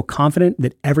you can feel confident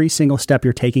that every single step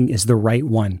you're taking is the right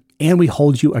one. And we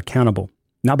hold you accountable,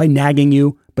 not by nagging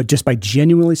you, but just by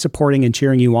genuinely supporting and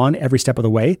cheering you on every step of the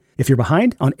way. If you're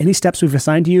behind on any steps we've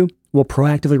assigned to you, we'll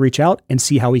proactively reach out and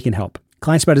see how we can help.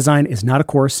 Clients by Design is not a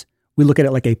course. We look at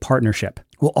it like a partnership.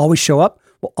 We'll always show up.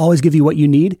 We'll always give you what you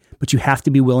need, but you have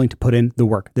to be willing to put in the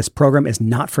work. This program is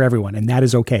not for everyone, and that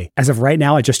is okay. As of right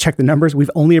now, I just checked the numbers. We've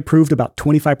only approved about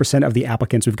 25% of the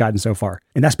applicants we've gotten so far.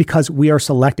 And that's because we are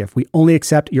selective. We only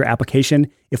accept your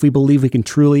application if we believe we can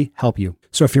truly help you.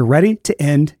 So if you're ready to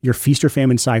end your feast or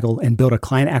famine cycle and build a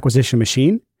client acquisition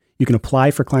machine, you can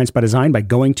apply for Clients by Design by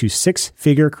going to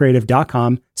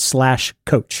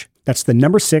sixfigurecreative.com/coach. That's the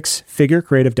number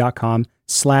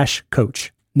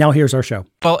 6figurecreative.com/coach. Now here's our show.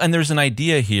 Well, and there's an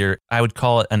idea here. I would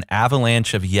call it an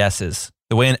avalanche of yeses.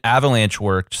 The way an avalanche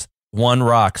works, one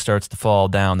rock starts to fall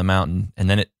down the mountain, and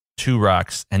then two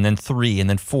rocks, and then 3, and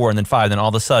then 4, and then 5, then all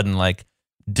of a sudden, like,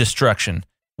 destruction.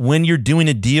 When you're doing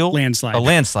a deal, a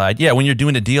landslide. Yeah, when you're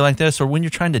doing a deal like this, or when you're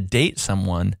trying to date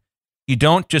someone, you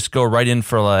don't just go right in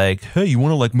for like, hey, you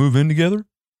want to like move in together?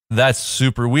 That's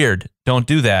super weird. Don't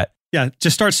do that. Yeah,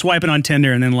 just start swiping on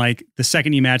Tinder, and then like the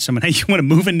second you match someone, hey, you want to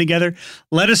move in together?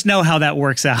 Let us know how that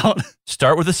works out.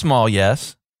 Start with a small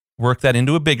yes, work that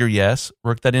into a bigger yes,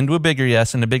 work that into a bigger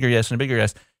yes, and a bigger yes, and a bigger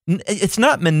yes. It's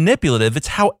not manipulative. It's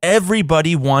how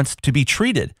everybody wants to be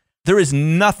treated. There is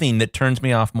nothing that turns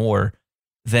me off more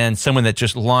than someone that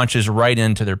just launches right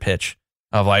into their pitch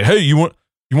of like, hey, you want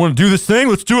to do this thing?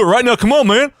 Let's do it right now. Come on,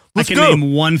 man. Let's go. I can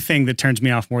name one thing that turns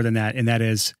me off more than that, and that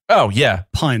is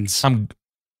puns.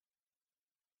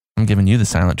 I'm giving you the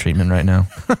silent treatment right now.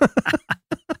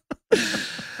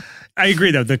 I agree,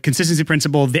 though. The consistency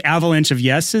principle, the avalanche of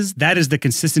yeses, that is the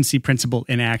consistency principle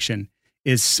in action,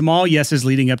 is small yeses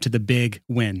leading up to the big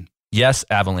win. Yes,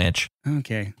 avalanche.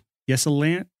 Okay.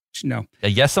 Yes-alanche? No. A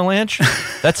yes-alanche?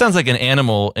 That sounds like an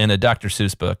animal in a Dr.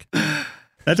 Seuss book.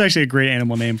 That's actually a great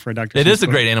animal name for a Dr. Seuss book. It is a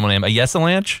great animal name. A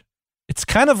yes-alanche? It's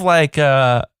kind of like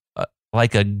a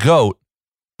goat,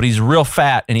 but he's real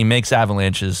fat and he makes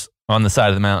avalanches on the side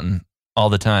of the mountain all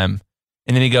the time.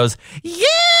 And then he goes,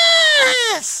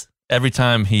 yes! Every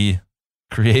time he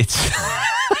creates.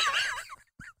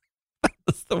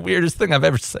 That's the weirdest thing I've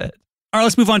ever said. All right,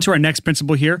 let's move on to our next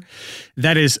principle here.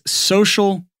 That is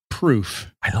social proof.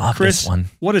 I love Chris, this one.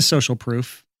 What is social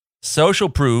proof? Social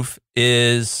proof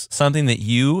is something that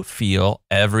you feel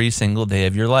every single day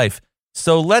of your life.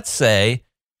 So let's say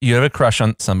you have a crush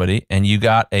on somebody and you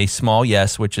got a small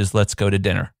yes, which is let's go to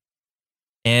dinner.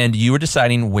 And you were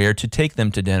deciding where to take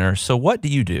them to dinner. So what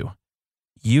do?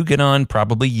 You get on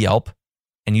probably Yelp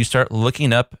and you start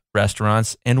looking up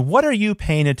restaurants. And what are you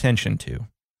paying attention to?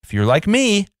 If you're like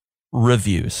me,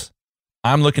 reviews.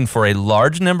 I'm looking for a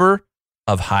large number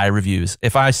of high reviews.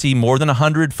 If I see more than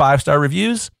 100 5-star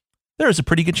reviews, there's a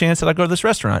pretty good chance that I'll go to this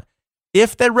restaurant.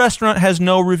 If that restaurant has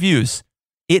no reviews,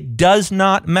 it does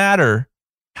not matter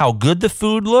how good the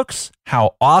food looks,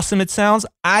 how awesome it sounds.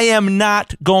 I am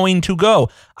not going to go.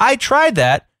 I tried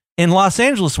that in Los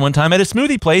Angeles one time at a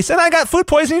smoothie place, and I got food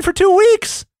poisoning for 2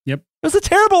 weeks. Yep. It was a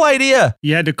terrible idea.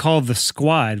 You had to call the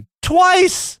squad.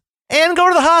 Twice. And go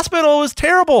to the hospital. It was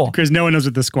terrible. Because no one knows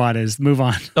what the squad is. Move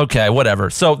on. Okay, whatever.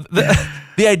 So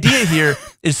the idea here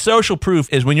is social proof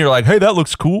is when you're like, hey, that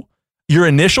looks cool. Your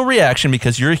initial reaction,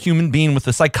 because you're a human being with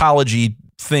a psychology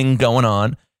thing going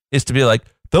on, is to be like,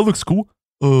 that looks cool.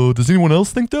 Does anyone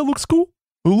else think that looks cool?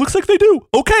 It looks like they do.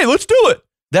 Okay, let's do it.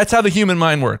 That's how the human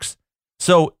mind works.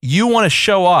 So you want to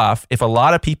show off if a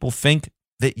lot of people think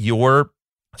that your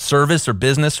service or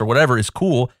business or whatever is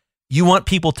cool. You want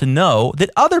people to know that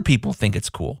other people think it's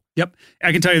cool. Yep.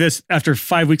 I can tell you this, after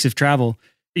 5 weeks of travel,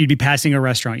 you'd be passing a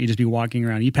restaurant. You'd just be walking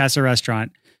around. You pass a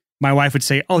restaurant. My wife would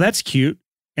say, oh, that's cute.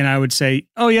 And I would say,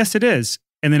 oh, yes, it is.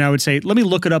 And then I would say, let me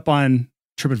look it up on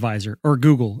TripAdvisor or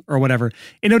Google or whatever.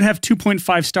 And it would have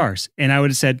 2.5 stars. And I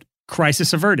would have said,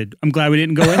 crisis averted. I'm glad we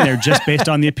didn't go in there just based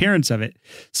on the appearance of it.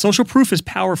 Social proof is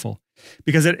powerful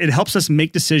because it helps us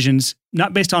make decisions,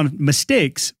 not based on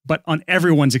mistakes, but on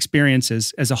everyone's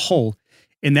experiences as a whole.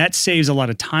 And that saves a lot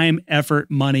of time, effort,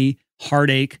 money,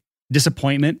 heartache,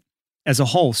 disappointment as a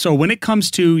whole. So when it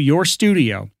comes to your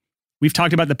studio, we've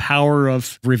talked about the power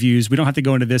of reviews. We don't have to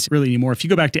go into this really anymore. If you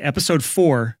go back to episode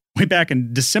 4, way back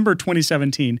in December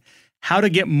 2017, how to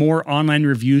get more online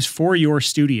reviews for your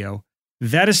studio,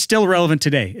 that is still relevant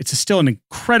today. It's still an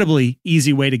incredibly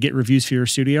easy way to get reviews for your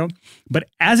studio. But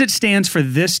as it stands for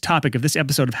this topic of this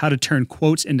episode of how to turn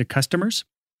quotes into customers,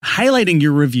 highlighting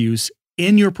your reviews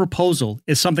in your proposal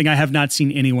is something I have not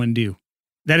seen anyone do.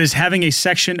 That is having a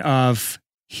section of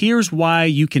here's why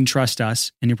you can trust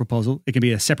us in your proposal. It can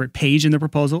be a separate page in the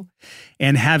proposal,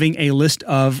 and having a list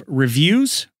of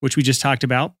reviews, which we just talked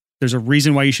about. There's a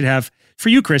reason why you should have, for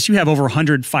you, Chris, you have over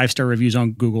 100 5-star reviews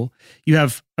on Google. You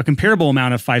have a comparable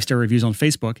amount of 5-star reviews on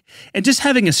Facebook. And just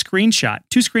having a screenshot,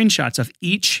 2 screenshots of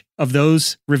each of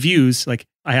those reviews, like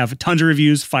I have tons of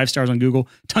reviews, 5 stars on Google,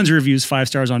 tons of reviews, 5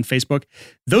 stars on Facebook.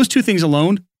 Those 2 things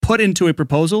alone put into a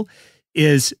proposal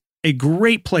is a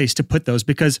great place to put those,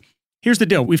 because here's the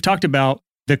deal. We've talked about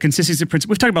the consistency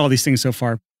principle. We've talked about all these things so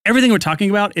far. Everything we're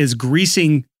talking about is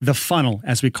greasing the funnel,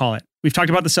 as we call it. We've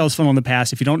talked about the sales funnel in the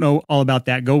past. If you don't know all about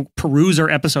that, go peruse our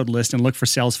episode list and look for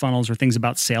sales funnels or things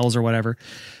about sales or whatever,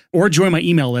 or join my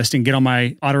email list and get on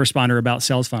my autoresponder about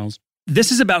sales funnels.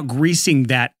 This is about greasing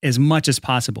that as much as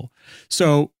possible.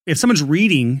 So if someone's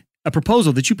reading a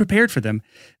proposal that you prepared for them,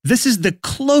 this is the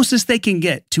closest they can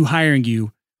get to hiring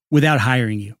you without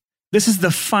hiring you. This is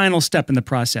the final step in the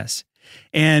process.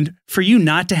 And for you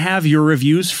not to have your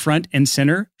reviews front and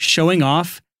center, showing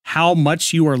off how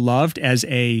much you are loved as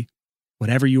a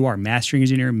whatever you are, mastering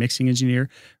engineer, mixing engineer,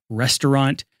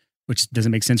 restaurant, which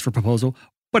doesn't make sense for proposal,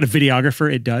 but a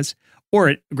videographer, it does,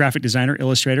 or a graphic designer,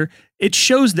 illustrator, it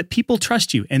shows that people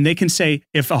trust you. And they can say,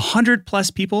 if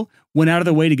 100+ people went out of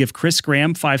the way to give Chris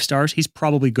Graham 5 stars, he's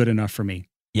probably good enough for me.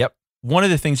 Yep. One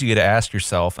of the things you get to ask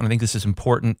yourself, and I think this is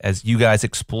important as you guys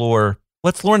explore,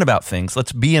 let's learn about things,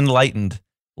 let's be enlightened,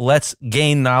 let's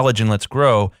gain knowledge, and let's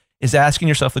grow, is asking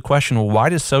yourself the question, well, why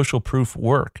does social proof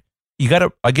work? You got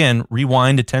to, again,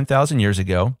 rewind to 10,000 years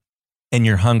ago, and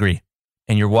you're hungry,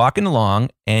 and you're walking along,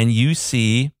 and you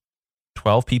see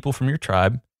 12 people from your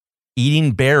tribe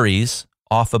eating berries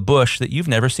off a bush that you've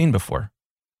never seen before.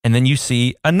 And then you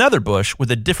see another bush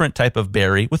with a different type of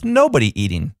berry with nobody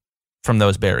eating from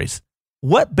those berries.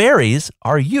 What berries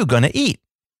are you going to eat?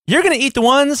 You're going to eat the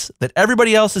ones that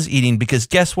everybody else is eating, because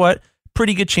guess what?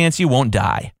 Pretty good chance you won't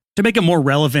die. To make a more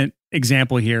relevant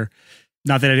example here,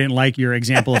 not that I didn't like your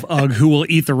example of Ugg, who will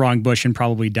eat the wrong bush and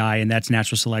probably die, and that's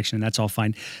natural selection, and that's all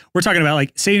fine. We're talking about,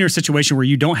 like, say you're in a situation where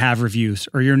you don't have reviews,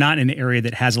 or you're not in an area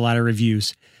that has a lot of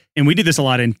reviews. And we did this a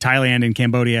lot in Thailand and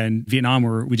Cambodia and Vietnam,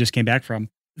 where we just came back from.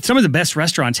 Some of the best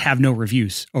restaurants have no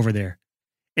reviews over there.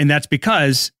 And that's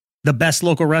because the best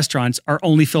local restaurants are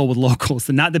only filled with locals,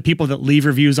 and not the people that leave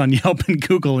reviews on Yelp and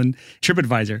Google and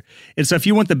TripAdvisor. And so if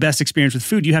you want the best experience with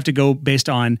food, you have to go based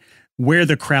on where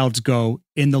the crowds go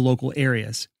in the local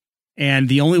areas. And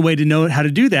the only way to know how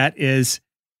to do that is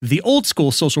the old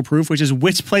school social proof, which is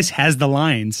which place has the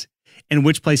lines and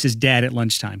which place is dead at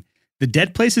lunchtime. The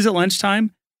dead places at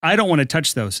lunchtime, I don't want to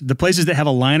touch those. The places that have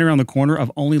a line around the corner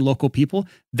of only local people,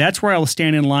 that's where I will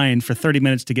stand in line for 30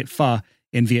 minutes to get pho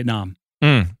in Vietnam.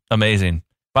 Amazing.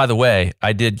 By the way,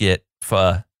 I did get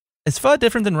pho. Is pho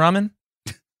different than ramen?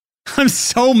 I'm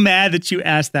so mad that you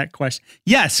asked that question.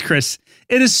 Yes, Chris,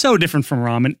 it is so different from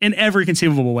ramen in every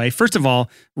conceivable way. First of all,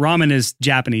 ramen is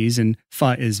Japanese and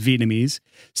pho is Vietnamese.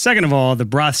 Second of all, the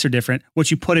broths are different.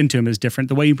 What you put into them is different.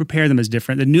 The way you prepare them is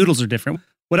different. The noodles are different.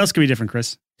 What else could be different,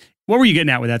 Chris? What were you getting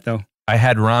at with that, though? I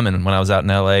had ramen when I was out in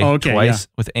LA twice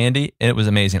with Andy, and it was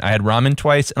amazing. I had ramen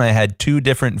twice, and I had 2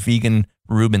 different vegan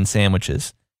Reuben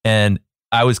sandwiches. And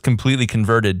I was completely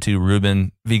converted to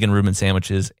vegan Reuben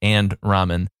sandwiches and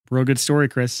ramen. Real good story,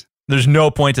 Chris. There's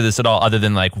no point to this at all other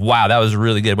than like, wow, that was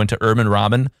really good. Went to Urban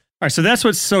Ramen. All right, so that's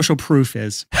what social proof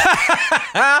is.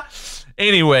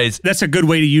 Anyways. That's a good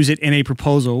way to use it in a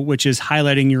proposal, which is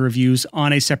highlighting your reviews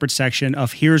on a separate section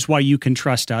of here's why you can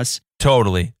trust us.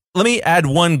 Totally. Let me add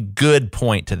one good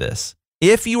point to this.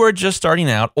 If you are just starting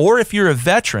out, or if you're a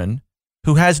veteran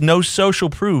who has no social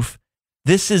proof,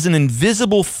 this is an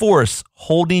invisible force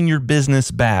holding your business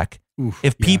back.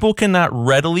 If people cannot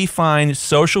readily find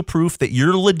social proof that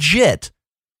you're legit,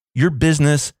 your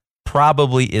business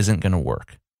probably isn't going to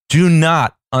work. Do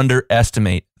not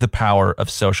underestimate the power of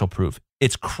social proof.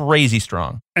 It's crazy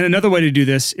strong. And another way to do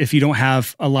this, if you don't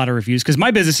have a lot of reviews, because my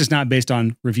business is not based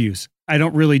on reviews. I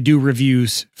don't really do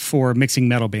reviews for mixing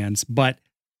metal bands, but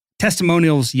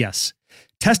testimonials, yes.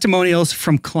 Testimonials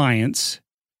from clients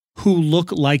who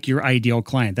look like your ideal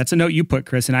client. That's a note you put,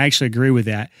 Chris, and I actually agree with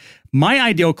that. My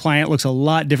ideal client looks a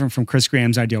lot different from Chris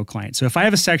Graham's ideal client. So if I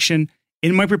have a section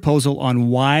in my proposal on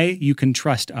why you can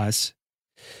trust us,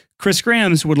 Chris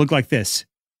Graham's would look like this.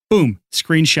 Boom,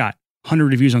 screenshot,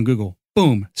 100 reviews on Google.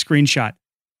 Boom, screenshot,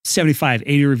 75,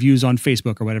 80 reviews on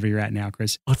Facebook or whatever you're at now,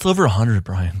 Chris. It's over 100,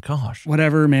 Brian. Gosh.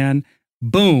 Whatever, man.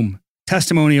 Boom,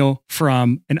 testimonial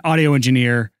from an audio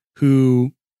engineer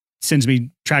who sends me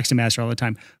tracks to master all the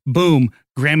time. Boom,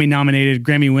 Grammy-nominated,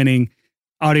 Grammy-winning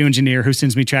audio engineer who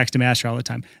sends me tracks to master all the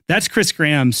time. That's Chris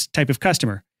Graham's type of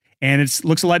customer. And it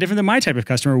looks a lot different than my type of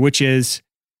customer, which is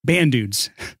band dudes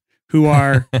who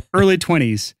are early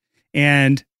 20s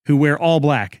and who wear all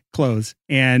black clothes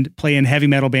and play in heavy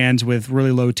metal bands with really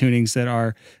low tunings that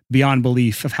are beyond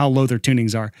belief of how low their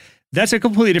tunings are. That's a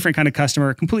completely different kind of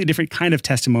customer, a completely different kind of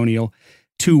testimonial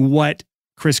to what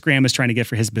Chris Graham is trying to get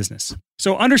for his business.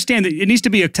 So understand that it needs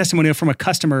to be a testimonial from a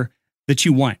customer that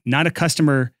you want, not a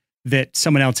customer that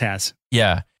someone else has.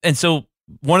 Yeah. And so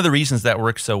one of the reasons that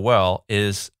works so well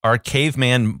is our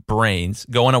caveman brains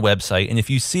go on a website. And if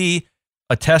you see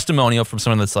a testimonial from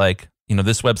someone that's like, you know,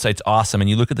 this website's awesome, and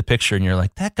you look at the picture and you're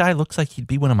like, that guy looks like he'd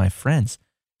be one of my friends.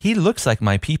 He looks like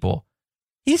my people.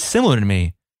 He's similar to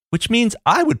me, which means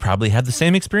I would probably have the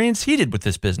same experience he did with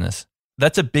this business.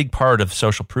 That's a big part of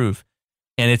social proof.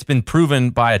 And it's been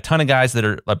proven by a ton of guys that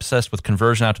are obsessed with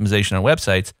conversion optimization on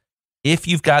websites. If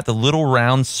you've got the little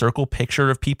round circle picture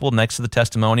of people next to the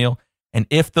testimonial, and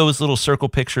if those little circle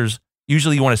pictures,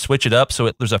 usually you want to switch it up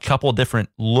so there's a couple different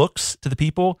looks to the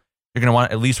people. You're going to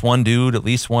want at least one dude, at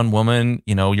least one woman.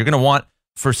 You know, you're going to want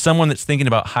for someone that's thinking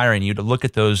about hiring you to look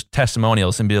at those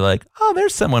testimonials and be like, oh,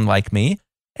 there's someone like me,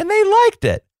 and they liked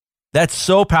it. That's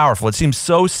so powerful. It seems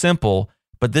so simple,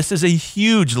 but this is a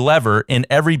huge lever in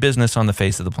every business on the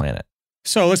face of the planet.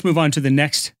 So let's move on to the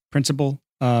next principle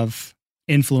of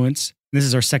influence. This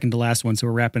is our second to last one, so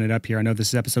we're wrapping it up here. I know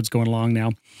this episode's going along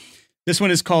now. This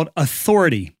one is called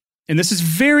authority, and this is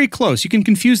very close. You can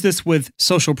confuse this with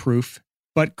social proof,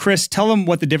 but Chris, tell them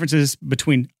what the difference is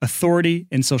between authority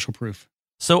and social proof.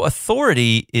 So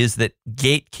authority is that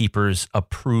gatekeepers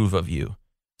approve of you.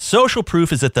 Social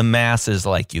proof is that the masses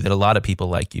like you, that a lot of people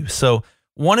like you. So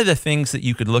one of the things that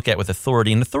you could look at with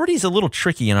authority, and authority is a little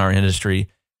tricky in our industry,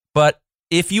 but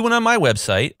if you went on my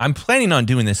website, I'm planning on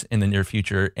doing this in the near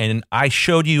future, and I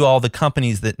showed you all the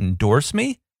companies that endorse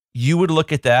me, you would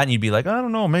look at that and you'd be like, I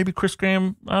don't know, maybe Chris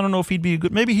Graham, I don't know if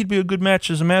maybe he'd be a good match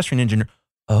as a mastering engineer.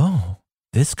 Oh,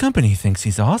 this company thinks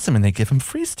he's awesome and they give him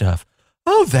free stuff.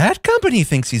 Oh, that company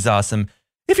thinks he's awesome.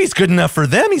 If he's good enough for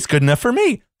them, he's good enough for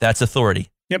me. That's authority.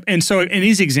 Yep. And so an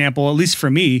easy example, at least for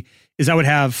me, is I would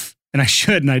have, and I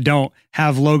should and I don't,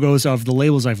 have logos of the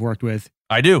labels I've worked with.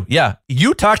 I do. Yeah.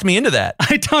 You talked me into that.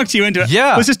 I talked you into it.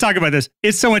 Yeah. Let's just talk about this.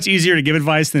 It's so much easier to give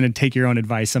advice than to take your own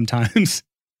advice sometimes.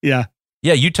 Yeah.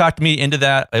 Yeah. You talked me into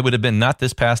that. It would have been not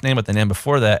this past name, but the name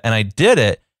before that. And I did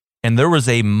it. And there was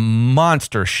a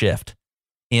monster shift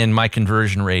in my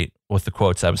conversion rate with the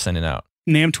quotes I was sending out.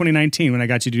 NAMM 2019, when I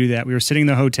got you to do that, we were sitting in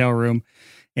the hotel room,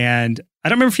 and I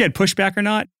don't remember if you had pushback or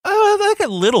not. Like a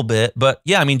little bit, but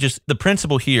yeah, I mean, just the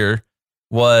principle here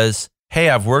was, hey,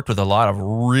 I've worked with a lot of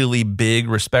really big,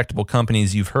 respectable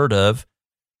companies you've heard of.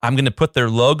 I'm going to put their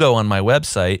logo on my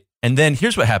website. And then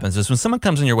here's what happens is when someone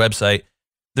comes on your website,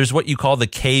 there's what you call the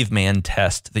caveman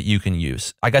test that you can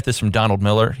use. I got this from Donald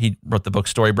Miller. He wrote the book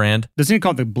Story Brand. Doesn't he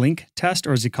call it the blink test,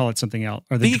 or does he call it something else?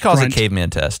 Or I think he calls it caveman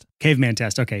test. Caveman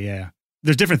test. Okay, yeah.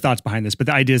 There's different thoughts behind this, but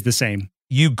the idea is the same.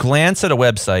 You glance at a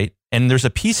website and there's a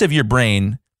piece of your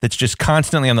brain that's just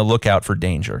constantly on the lookout for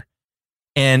danger.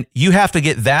 And you have to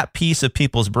get that piece of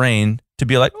people's brain to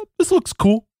be like, oh, this looks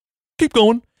cool. Keep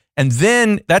going. And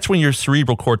then that's when your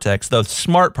cerebral cortex, the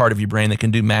smart part of your brain that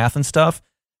can do math and stuff,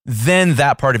 then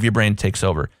that part of your brain takes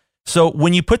over. So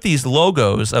when you put these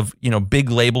logos of, big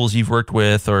labels you've worked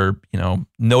with or,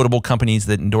 notable companies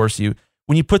that endorse you,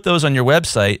 when you put those on your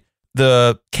website,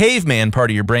 the caveman part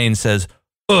of your brain says,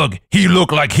 ugh, he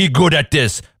look like he good at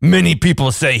this. Many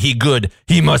people say he good.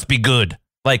 He must be good.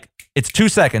 Like, it's 2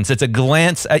 seconds. It's a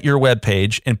glance at your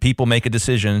webpage and people make a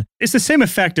decision. It's the same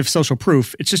effect of social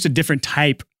proof. It's just a different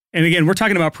type. And again, we're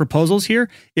talking about proposals here.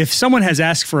 If someone has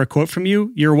asked for a quote from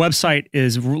you, your website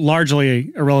is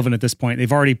largely irrelevant at this point.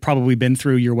 They've already probably been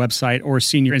through your website or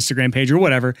seen your Instagram page or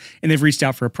whatever, and they've reached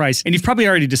out for a price. And you've probably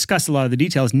already discussed a lot of the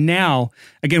details. Now,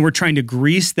 again, we're trying to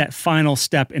grease that final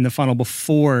step in the funnel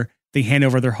before they hand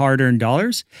over their hard-earned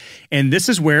dollars. And this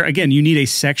is where, again, you need a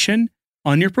section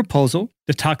on your proposal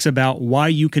that talks about why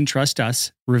you can trust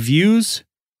us, reviews,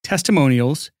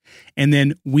 testimonials, and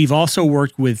then we've also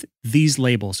worked with these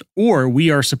labels, or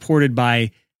we are supported by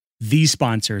these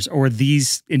sponsors or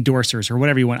these endorsers or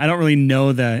whatever you want. I don't really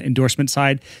know the endorsement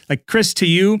side. Like, Chris, to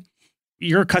you,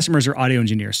 your customers are audio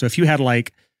engineers. So if you had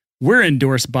we're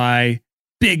endorsed by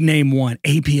Big Name 1,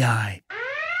 API,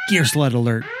 Gear Sled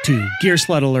Alert 2, Gear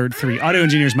Sled Alert 3. Audio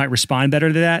engineers might respond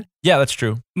better to that. Yeah, that's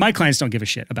true. My clients don't give a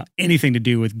shit about anything to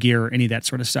do with gear or any of that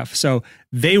sort of stuff. So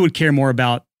they would care more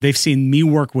about, they've seen me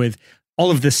work with all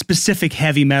of the specific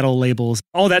heavy metal labels.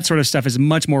 All that sort of stuff is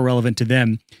much more relevant to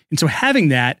them. And so having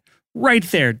that right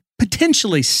there,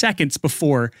 potentially seconds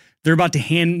before they're about to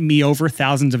hand me over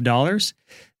thousands of dollars,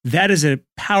 that is a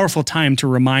powerful time to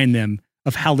remind them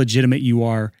of how legitimate you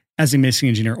are as a mixing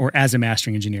engineer or as a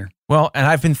mastering engineer. Well, and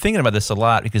I've been thinking about this a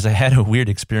lot because I had a weird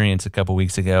experience a couple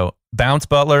weeks ago. Bounce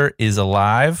Butler is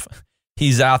alive.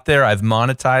 He's out there. I've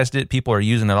monetized it. People are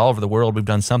using it all over the world. We've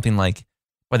done something like,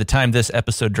 by the time this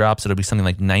episode drops, it'll be something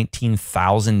like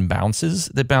 19,000 bounces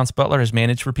that Bounce Butler has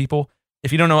managed for people.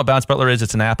 If you don't know what Bounce Butler is,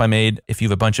 it's an app I made. If you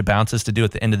have a bunch of bounces to do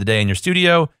at the end of the day in your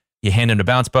studio, you hand him to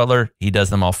Bounce Butler. He does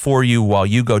them all for you while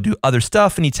you go do other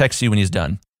stuff, and he texts you when he's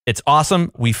done. It's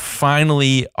awesome. We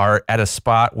finally are at a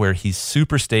spot where he's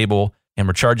super stable and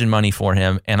we're charging money for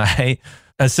him. And I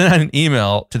sent out an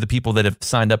email to the people that have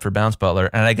signed up for Bounce Butler,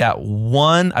 and I got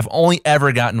one. I've only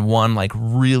ever gotten one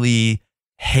really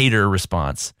hater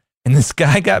response. And this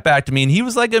guy got back to me, and he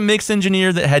was like a mix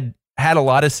engineer that had a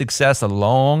lot of success a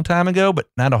long time ago, but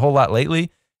not a whole lot lately.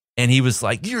 And he was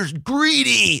like, "You're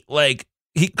greedy." Like,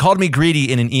 he called me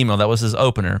greedy in an email. That was his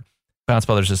opener. Bounce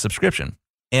Butler's a subscription.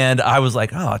 And I was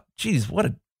like, oh, geez,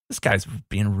 this guy's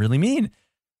being really mean.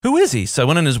 Who is he? So I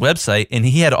went on his website, and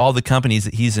he had all the companies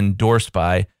that he's endorsed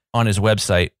by on his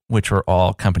website, which were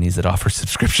all companies that offer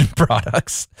subscription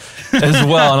products as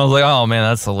well. And I was like, oh man,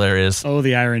 that's hilarious. Oh,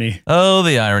 the irony. Oh,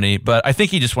 the irony. But I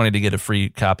think he just wanted to get a free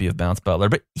copy of Bounce Butler.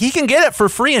 But he can get it for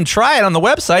free and try it on the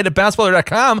website at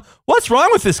bouncebutler.com. What's wrong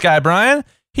with this guy, Brian?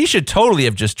 He should totally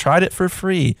have just tried it for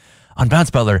free on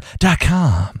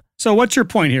bouncebutler.com. So what's your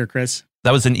point here, Chris?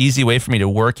 That was an easy way for me to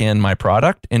work in my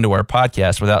product into our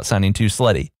podcast without sounding too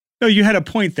slutty. No, you had a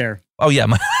point there. Oh, yeah.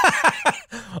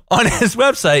 On his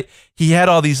website, he had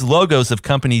all these logos of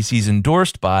companies he's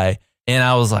endorsed by. And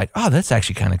I was like, oh, that's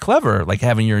actually kind of clever. Like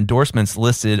having your endorsements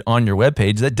listed on your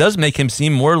webpage. That does make him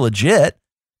seem more legit.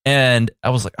 And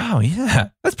I was like, oh, yeah,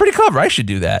 that's pretty clever. I should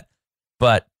do that.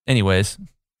 But anyways,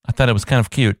 I thought it was kind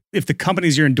of cute. If the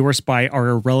companies you're endorsed by are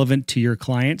irrelevant to your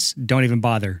clients, don't even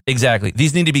bother. Exactly.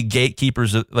 These need to be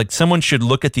gatekeepers. Like, someone should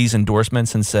look at these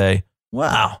endorsements and say,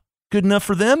 wow, good enough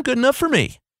for them, good enough for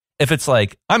me. If it's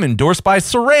like, I'm endorsed by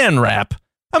Saran Wrap,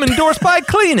 I'm endorsed by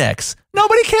Kleenex,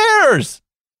 nobody cares.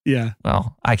 Yeah.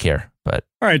 Well, I care, but.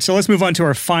 All right, so let's move on to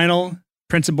our final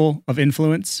principle of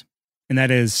influence, and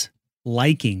that is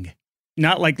liking.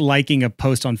 Not like liking a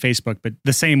post on Facebook, but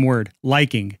the same word,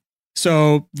 liking.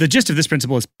 So the gist of this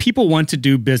principle is people want to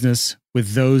do business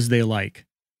with those they like.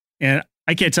 And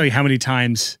I can't tell you how many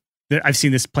times that I've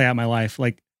seen this play out in my life.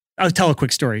 Like, I'll tell a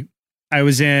quick story. I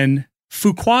was in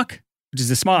Phu Quoc, which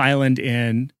is a small island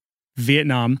in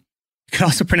Vietnam. You can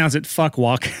also pronounce it Fuck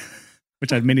Walk,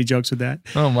 which I have many jokes with that.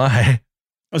 Oh my. I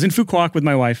was in Phu Quoc with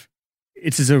my wife.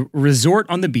 It's a resort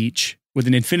on the beach with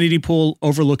an infinity pool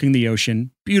overlooking the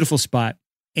ocean. Beautiful spot.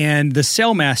 And the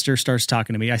sailmaster starts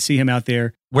talking to me. I see him out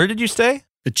there. Where did you stay?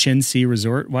 The Chin Sea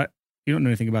Resort. What? You don't know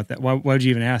anything about that. Why would you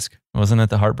even ask? Wasn't it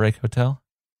the Heartbreak Hotel?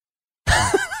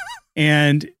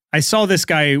 And I saw this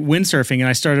guy windsurfing, and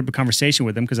I started a conversation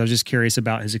with him because I was just curious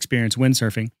about his experience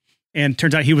windsurfing. And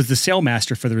turns out he was the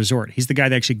sailmaster for the resort. He's the guy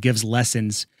that actually gives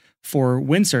lessons for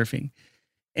windsurfing.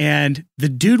 And the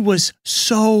dude was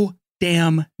so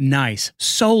damn nice,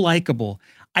 so likable.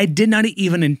 I did not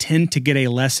even intend to get a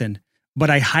lesson, but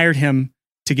I hired him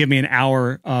to give me an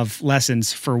hour of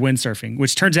lessons for windsurfing,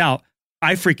 which turns out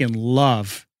I freaking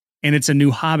love. And it's a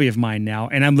new hobby of mine now.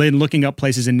 And I'm looking up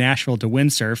places in Nashville to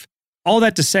windsurf. All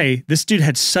that to say, this dude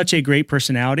had such a great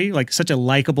personality, like such a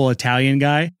likable Italian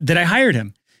guy, that I hired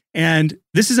him. And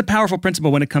this is a powerful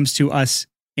principle when it comes to us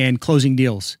and closing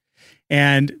deals.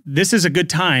 And this is a good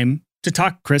time to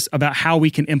talk, Chris, about how we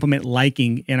can implement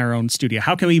liking in our own studio.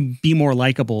 How can we be more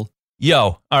likable?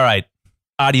 Yo, all right.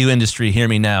 Audio industry, hear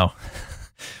me now.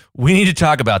 We need to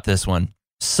talk about this one.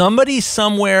 Somebody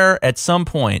somewhere at some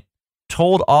point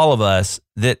told all of us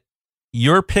that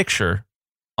your picture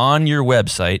on your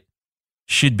website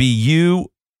should be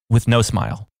you with no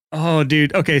smile. Oh,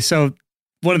 dude. Okay, so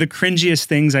one of the cringiest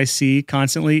things I see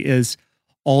constantly is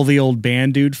all the old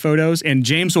band dude photos. And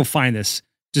James will find this.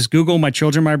 Just Google My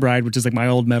Children, My Bride, which is like my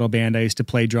old metal band I used to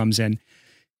play drums in.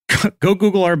 Go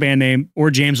Google our band name,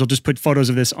 or James will just put photos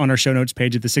of this on our show notes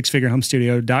page at the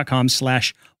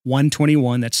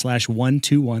sixfigurehomestudio.com/121. That's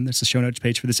 /121. That's the show notes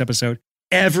page for this episode.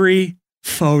 Every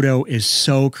photo is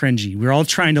so cringy. We're all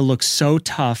trying to look so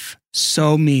tough,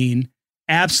 so mean,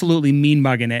 absolutely mean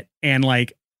mugging it. And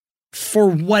like, for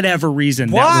whatever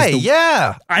reason. Why? That was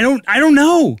Yeah. I don't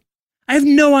know. I have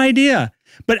no idea.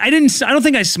 But I don't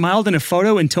think I smiled in a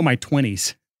photo until my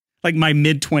 20s, like my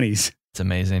mid 20s. It's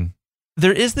amazing.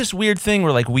 There is this weird thing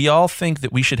where like we all think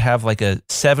that we should have like a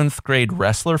 7th grade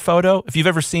wrestler photo. If you've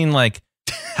ever seen like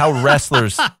how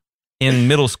wrestlers in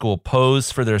middle school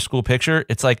pose for their school picture,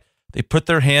 it's like they put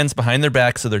their hands behind their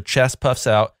back so their chest puffs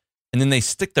out, and then they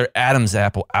stick their Adam's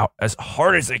apple out as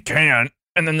hard as they can,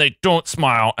 and then they don't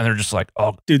smile, and they're just like,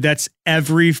 oh. Dude, that's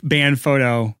every band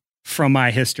photo from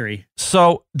my history.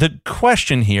 So the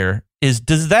question here is,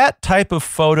 does that type of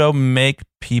photo make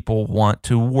people want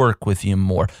to work with you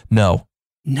more? No.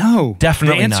 No.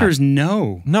 Definitely not. The answer not. is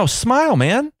no. No, smile,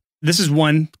 man. This is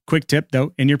one quick tip,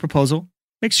 though, in your proposal.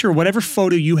 Make sure whatever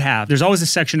photo you have, there's always a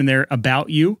section in there about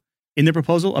you, in the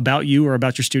proposal, about you or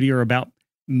about your studio or about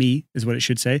me is what it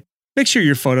should say. Make sure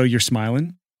your photo, you're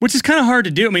smiling, which is kind of hard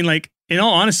to do. I mean, like, in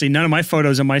all honesty, none of my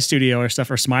photos in my studio or stuff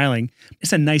are smiling.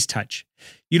 It's a nice touch.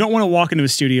 You don't want to walk into a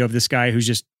studio of this guy who's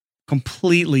just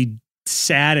completely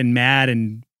sad and mad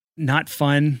and not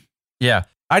fun. Yeah.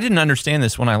 I didn't understand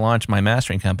this when I launched my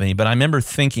mastering company, but I remember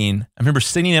sitting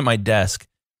at my desk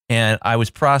and I was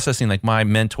processing, like my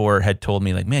mentor had told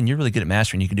me like, man, you're really good at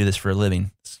mastering. You can do this for a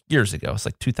living. It's years ago. It's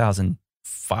like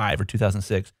 2005 or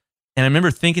 2006. And I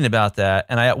remember thinking about that.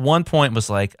 And I, at one point was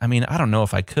like, I mean, I don't know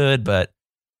if I could, but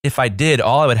if I did,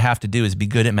 all I would have to do is be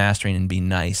good at mastering and be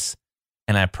nice.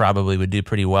 And I probably would do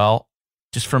pretty well.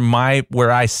 Just from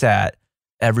where I sat,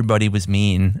 everybody was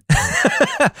mean.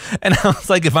 And I was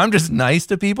like, if I'm just nice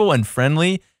to people and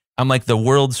friendly, I'm like the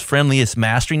world's friendliest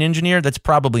mastering engineer. That's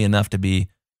probably enough to be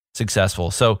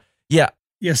successful. So yeah.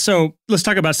 Yeah. So let's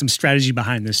talk about some strategy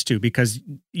behind this too, because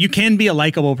you can be a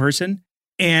likable person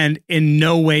and in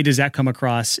no way does that come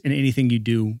across in anything you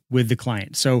do with the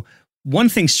client. So one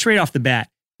thing straight off the bat,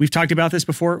 we've talked about this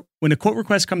before. When a quote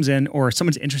request comes in or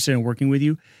someone's interested in working with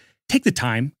you, take the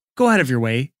time, go out of your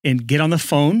way and get on the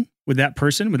phone with that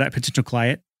person, with that potential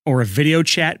client, or a video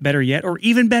chat, better yet, or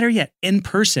even better yet, in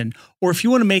person. Or if you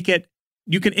want to make it,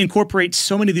 you can incorporate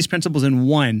so many of these principles in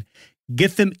one,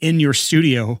 get them in your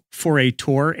studio for a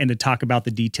tour and to talk about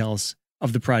the details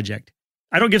of the project.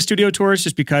 I don't give studio tours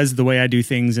just because of the way I do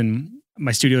things and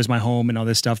my studio is my home and all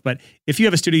this stuff. But if you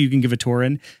have a studio you can give a tour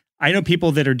in, I know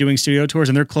people that are doing studio tours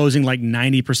and they're closing like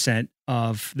 90%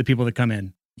 of the people that come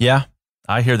in. Yeah,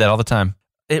 I hear that all the time.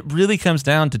 It really comes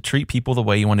down to treat people the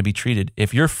way you want to be treated.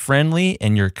 If you're friendly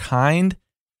and you're kind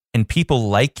and people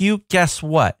like you, guess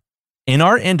what? In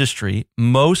our industry,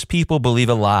 most people believe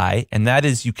a lie, and that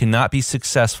is you cannot be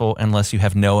successful unless you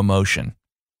have no emotion.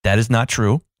 That is not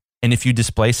true. And if you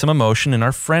display some emotion and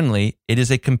are friendly, it is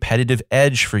a competitive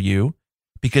edge for you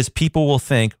because people will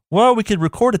think, well, we could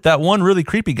record at that one really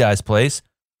creepy guy's place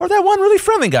or that one really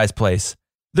friendly guy's place.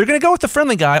 They're going to go with the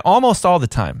friendly guy almost all the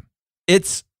time.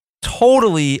 It's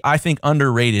totally, I think,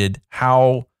 underrated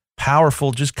how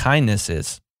powerful just kindness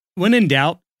is. When in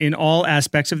doubt, in all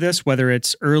aspects of this, whether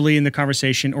it's early in the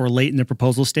conversation or late in the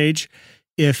proposal stage,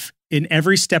 if in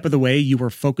every step of the way you were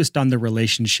focused on the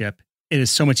relationship, it is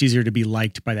so much easier to be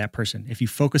liked by that person. If you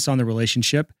focus on the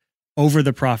relationship over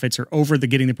the profits or over the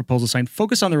getting the proposal signed,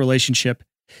 focus on the relationship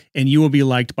and you will be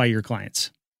liked by your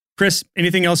clients. Chris,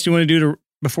 anything else you want to do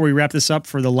before we wrap this up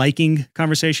for the liking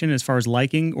conversation, as far as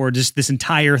liking, or just this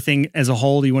entire thing as a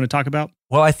whole you want to talk about?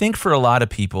 Well, I think for a lot of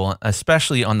people,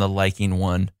 especially on the liking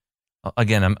one,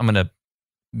 again, I'm going to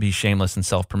be shameless and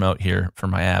self-promote here for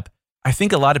my app. I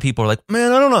think a lot of people are like,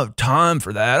 man, I don't have time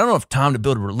for that. I don't have time to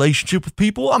build a relationship with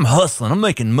people. I'm hustling. I'm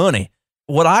making money.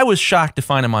 What I was shocked to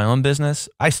find in my own business,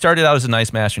 I started out as a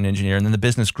nice mastering engineer, and then the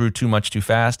business grew too much too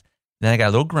fast. Then I got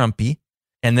a little grumpy,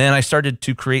 and then I started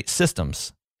to create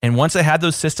systems. And once I had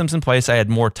those systems in place, I had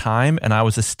more time, and I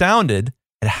was astounded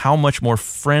at how much more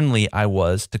friendly I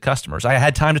was to customers. I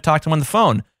had time to talk to them on the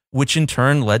phone, which in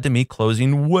turn led to me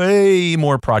closing way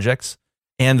more projects,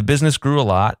 and the business grew a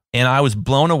lot. And I was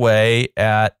blown away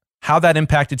at how that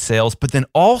impacted sales. But then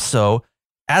also,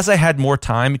 as I had more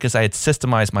time because I had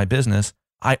systemized my business,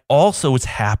 I also was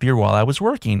happier while I was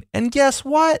working. And guess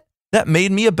what? That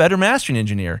made me a better mastering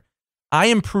engineer. I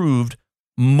improved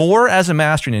more as a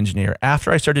mastering engineer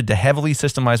after I started to heavily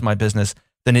systemize my business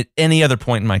than at any other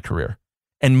point in my career.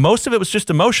 And most of it was just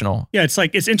emotional. Yeah,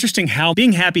 it's interesting how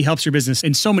being happy helps your business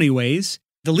in so many ways.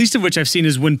 The least of which I've seen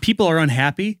is when people are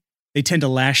unhappy, they tend to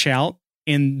lash out,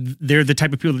 and they're the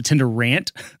type of people that tend to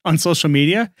rant on social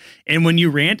media. And when you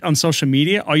rant on social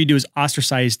media, all you do is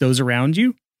ostracize those around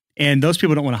you. And those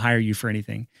people don't want to hire you for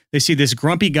anything. They see this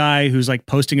grumpy guy who's like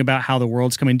posting about how the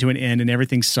world's coming to an end and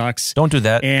everything sucks. Don't do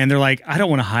that. And they're like, I don't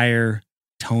want to hire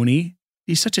Tony.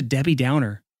 He's such a Debbie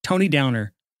Downer. Tony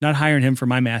Downer. Not hiring him for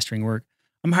my mastering work.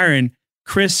 I'm hiring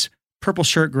Chris Purple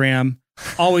Shirt Graham,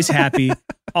 always happy,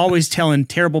 always telling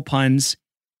terrible puns.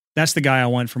 That's the guy I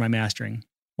want for my mastering.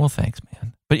 Well, thanks,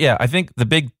 man. But yeah, I think the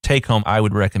big take home I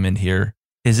would recommend here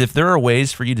is if there are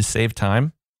ways for you to save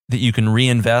time that you can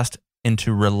reinvest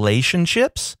into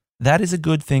relationships, that is a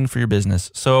good thing for your business.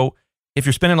 So if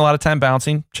you're spending a lot of time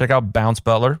bouncing, check out Bounce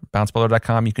Butler,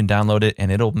 bouncebutler.com. You can download it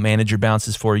and it'll manage your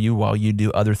bounces for you while you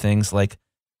do other things like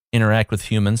interact with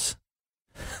humans.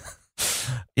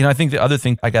 I think the other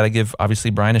thing I got to give,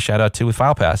 obviously, Brian a shout out to with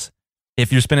FilePass.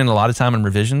 If you're spending a lot of time on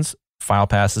revisions,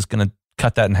 FilePass is going to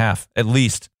cut that in half, at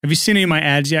least. Have you seen any of my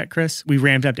ads yet, Chris? We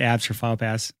ramped up ads for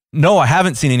FilePass. No, I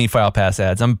haven't seen any FilePass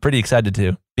ads. I'm pretty excited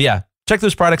to. But yeah, check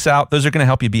those products out. Those are going to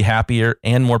help you be happier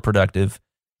and more productive.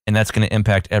 And that's going to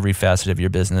impact every facet of your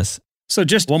business. So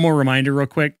just one more reminder real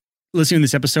quick. Listening to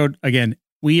this episode, again,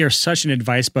 we are such an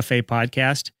advice buffet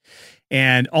podcast.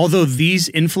 And although these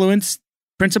influence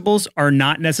principles are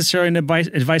not necessarily an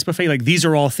advice buffet, like these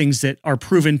are all things that are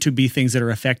proven to be things that are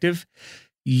effective.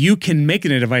 You can make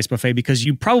it an advice buffet because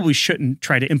you probably shouldn't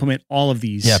try to implement all of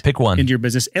these. Yeah, pick one into your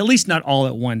business, at least not all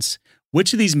at once.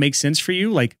 Which of these makes sense for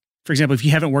you? Like, for example, if you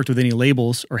haven't worked with any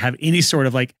labels or have any sort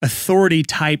of like authority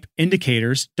type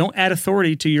indicators, don't add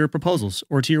authority to your proposals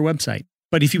or to your website.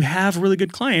 But if you have really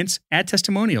good clients, add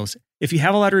testimonials. If you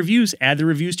have a lot of reviews, add the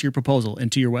reviews to your proposal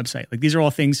and to your website. Like these are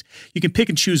all things you can pick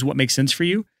and choose what makes sense for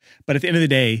you. But at the end of the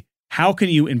day, how can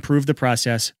you improve the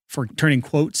process for turning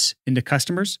quotes into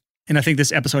customers? And I think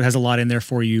this episode has a lot in there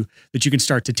for you that you can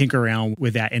start to tinker around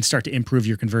with that and start to improve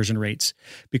your conversion rates.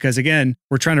 Because again,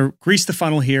 we're trying to grease the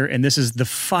funnel here. And this is the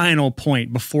final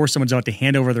point before someone's about to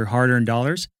hand over their hard-earned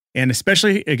dollars. And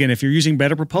especially, again, if you're using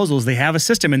Better Proposals, they have a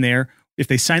system in there. If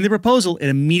they sign the proposal, it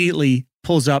immediately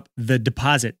pulls up the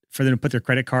deposit for them to put their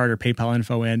credit card or PayPal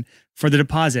info in for the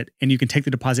deposit, and you can take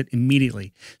the deposit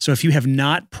immediately. So if you have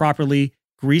not properly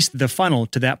greased the funnel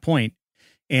to that point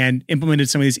and implemented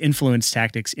some of these influence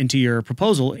tactics into your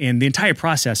proposal and the entire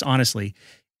process, honestly,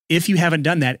 if you haven't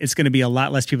done that, it's going to be a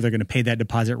lot less people that are going to pay that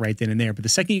deposit right then and there. But the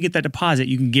second you get that deposit,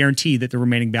 you can guarantee that the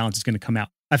remaining balance is going to come out.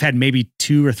 I've had maybe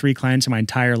 2 or 3 clients in my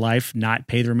entire life not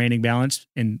pay the remaining balance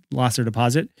and lost their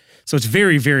deposit. So it's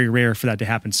very, very rare for that to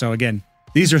happen. So again,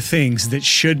 these are things that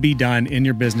should be done in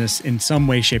your business in some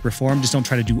way, shape, or form. Just don't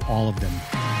try to do all of them.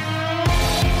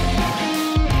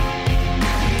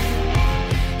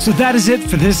 So that is it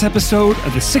for this episode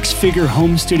of the Six Figure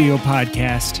Home Studio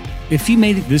Podcast. If you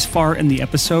made it this far in the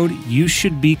episode, you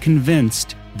should be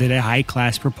convinced that a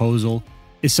high-class proposal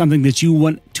is something that you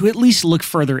want to at least look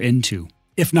further into,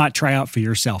 if not try out for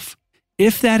yourself.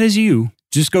 If that is you,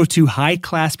 just go to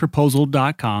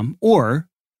highclassproposal.com or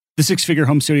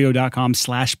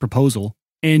thesixfigurehomestudio.com/proposal,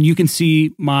 and you can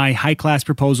see my high-class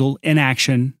proposal in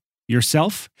action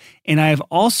yourself. And I have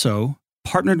also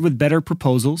partnered with Better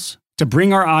Proposals to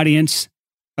bring our audience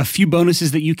a few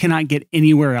bonuses that you cannot get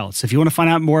anywhere else. If you want to find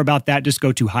out more about that, just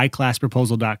go to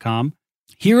highclassproposal.com.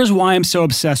 Here is why I'm so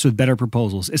obsessed with Better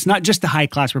Proposals. It's not just the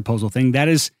high-class proposal thing. That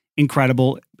is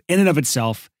incredible in and of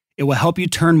itself. It will help you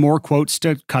turn more quotes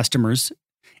to customers,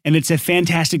 And it's a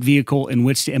fantastic vehicle in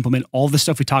which to implement all the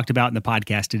stuff we talked about in the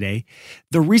podcast today.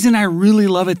 The reason I really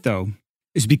love it, though,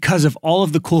 is because of all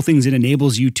of the cool things it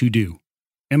enables you to do.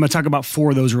 And I'm going to talk about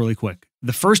 4 of those really quick.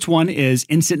 The first one is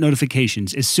instant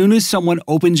notifications. As soon as someone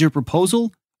opens your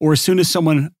proposal, or as soon as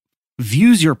someone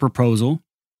views your proposal,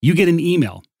 you get an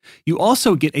email. You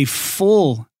also get a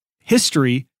full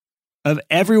history of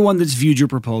everyone that's viewed your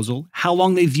proposal, how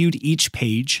long they viewed each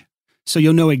page, so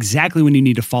you'll know exactly when you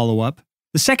need to follow up.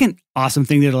 The second awesome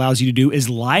thing that it allows you to do is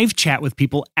live chat with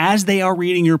people as they are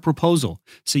reading your proposal.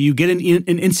 So you get an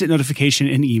instant notification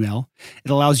in email.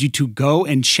 It allows you to go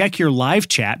and check your live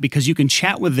chat because you can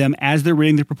chat with them as they're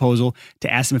reading the proposal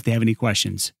to ask them if they have any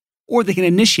questions. Or they can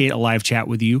initiate a live chat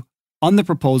with you on the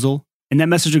proposal, and that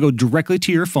message will go directly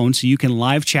to your phone so you can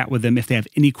live chat with them if they have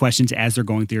any questions as they're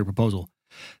going through your proposal.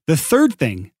 The third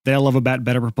thing that I love about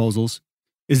Better Proposals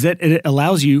is that it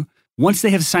allows you, once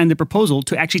they have signed the proposal,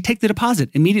 to actually take the deposit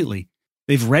immediately.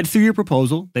 They've read through your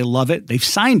proposal, they love it, they've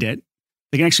signed it,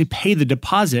 they can actually pay the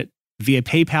deposit via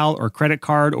PayPal or credit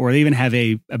card, or they even have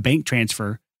a bank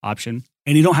transfer option.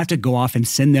 And you don't have to go off and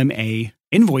send them a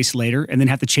invoice later and then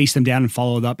have to chase them down and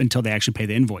follow it up until they actually pay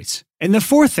the invoice. And the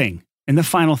fourth thing, and the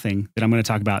final thing that I'm going to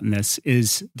talk about in this,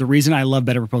 is the reason I love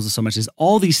Better Proposals so much is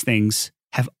all these things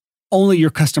have only your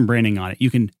custom branding on it. You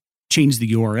can change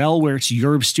the URL where it's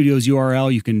your studio's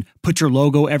URL. You can put your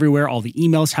logo everywhere. All the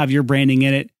emails have your branding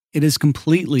in it. It is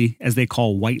completely, as they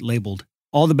call, white labeled.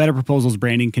 All the Better Proposals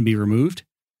branding can be removed,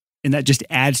 and that just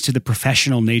adds to the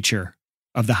professional nature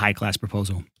of the high-class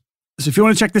proposal. So if you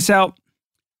want to check this out,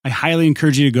 I highly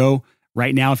encourage you to go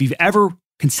right now. If you've ever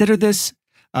considered this,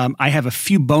 I have a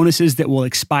few bonuses that will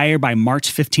expire by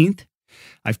March 15th.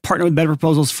 I've partnered with Better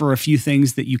Proposals for a few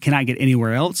things that you cannot get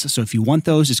anywhere else. So if you want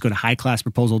those, just go to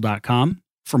highclassproposal.com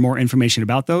for more information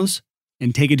about those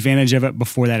and take advantage of it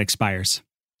before that expires.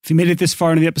 If you made it this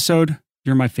far into the episode,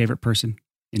 you're my favorite person.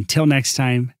 Until next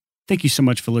time, thank you so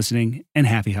much for listening and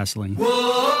happy hustling.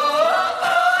 Whoa.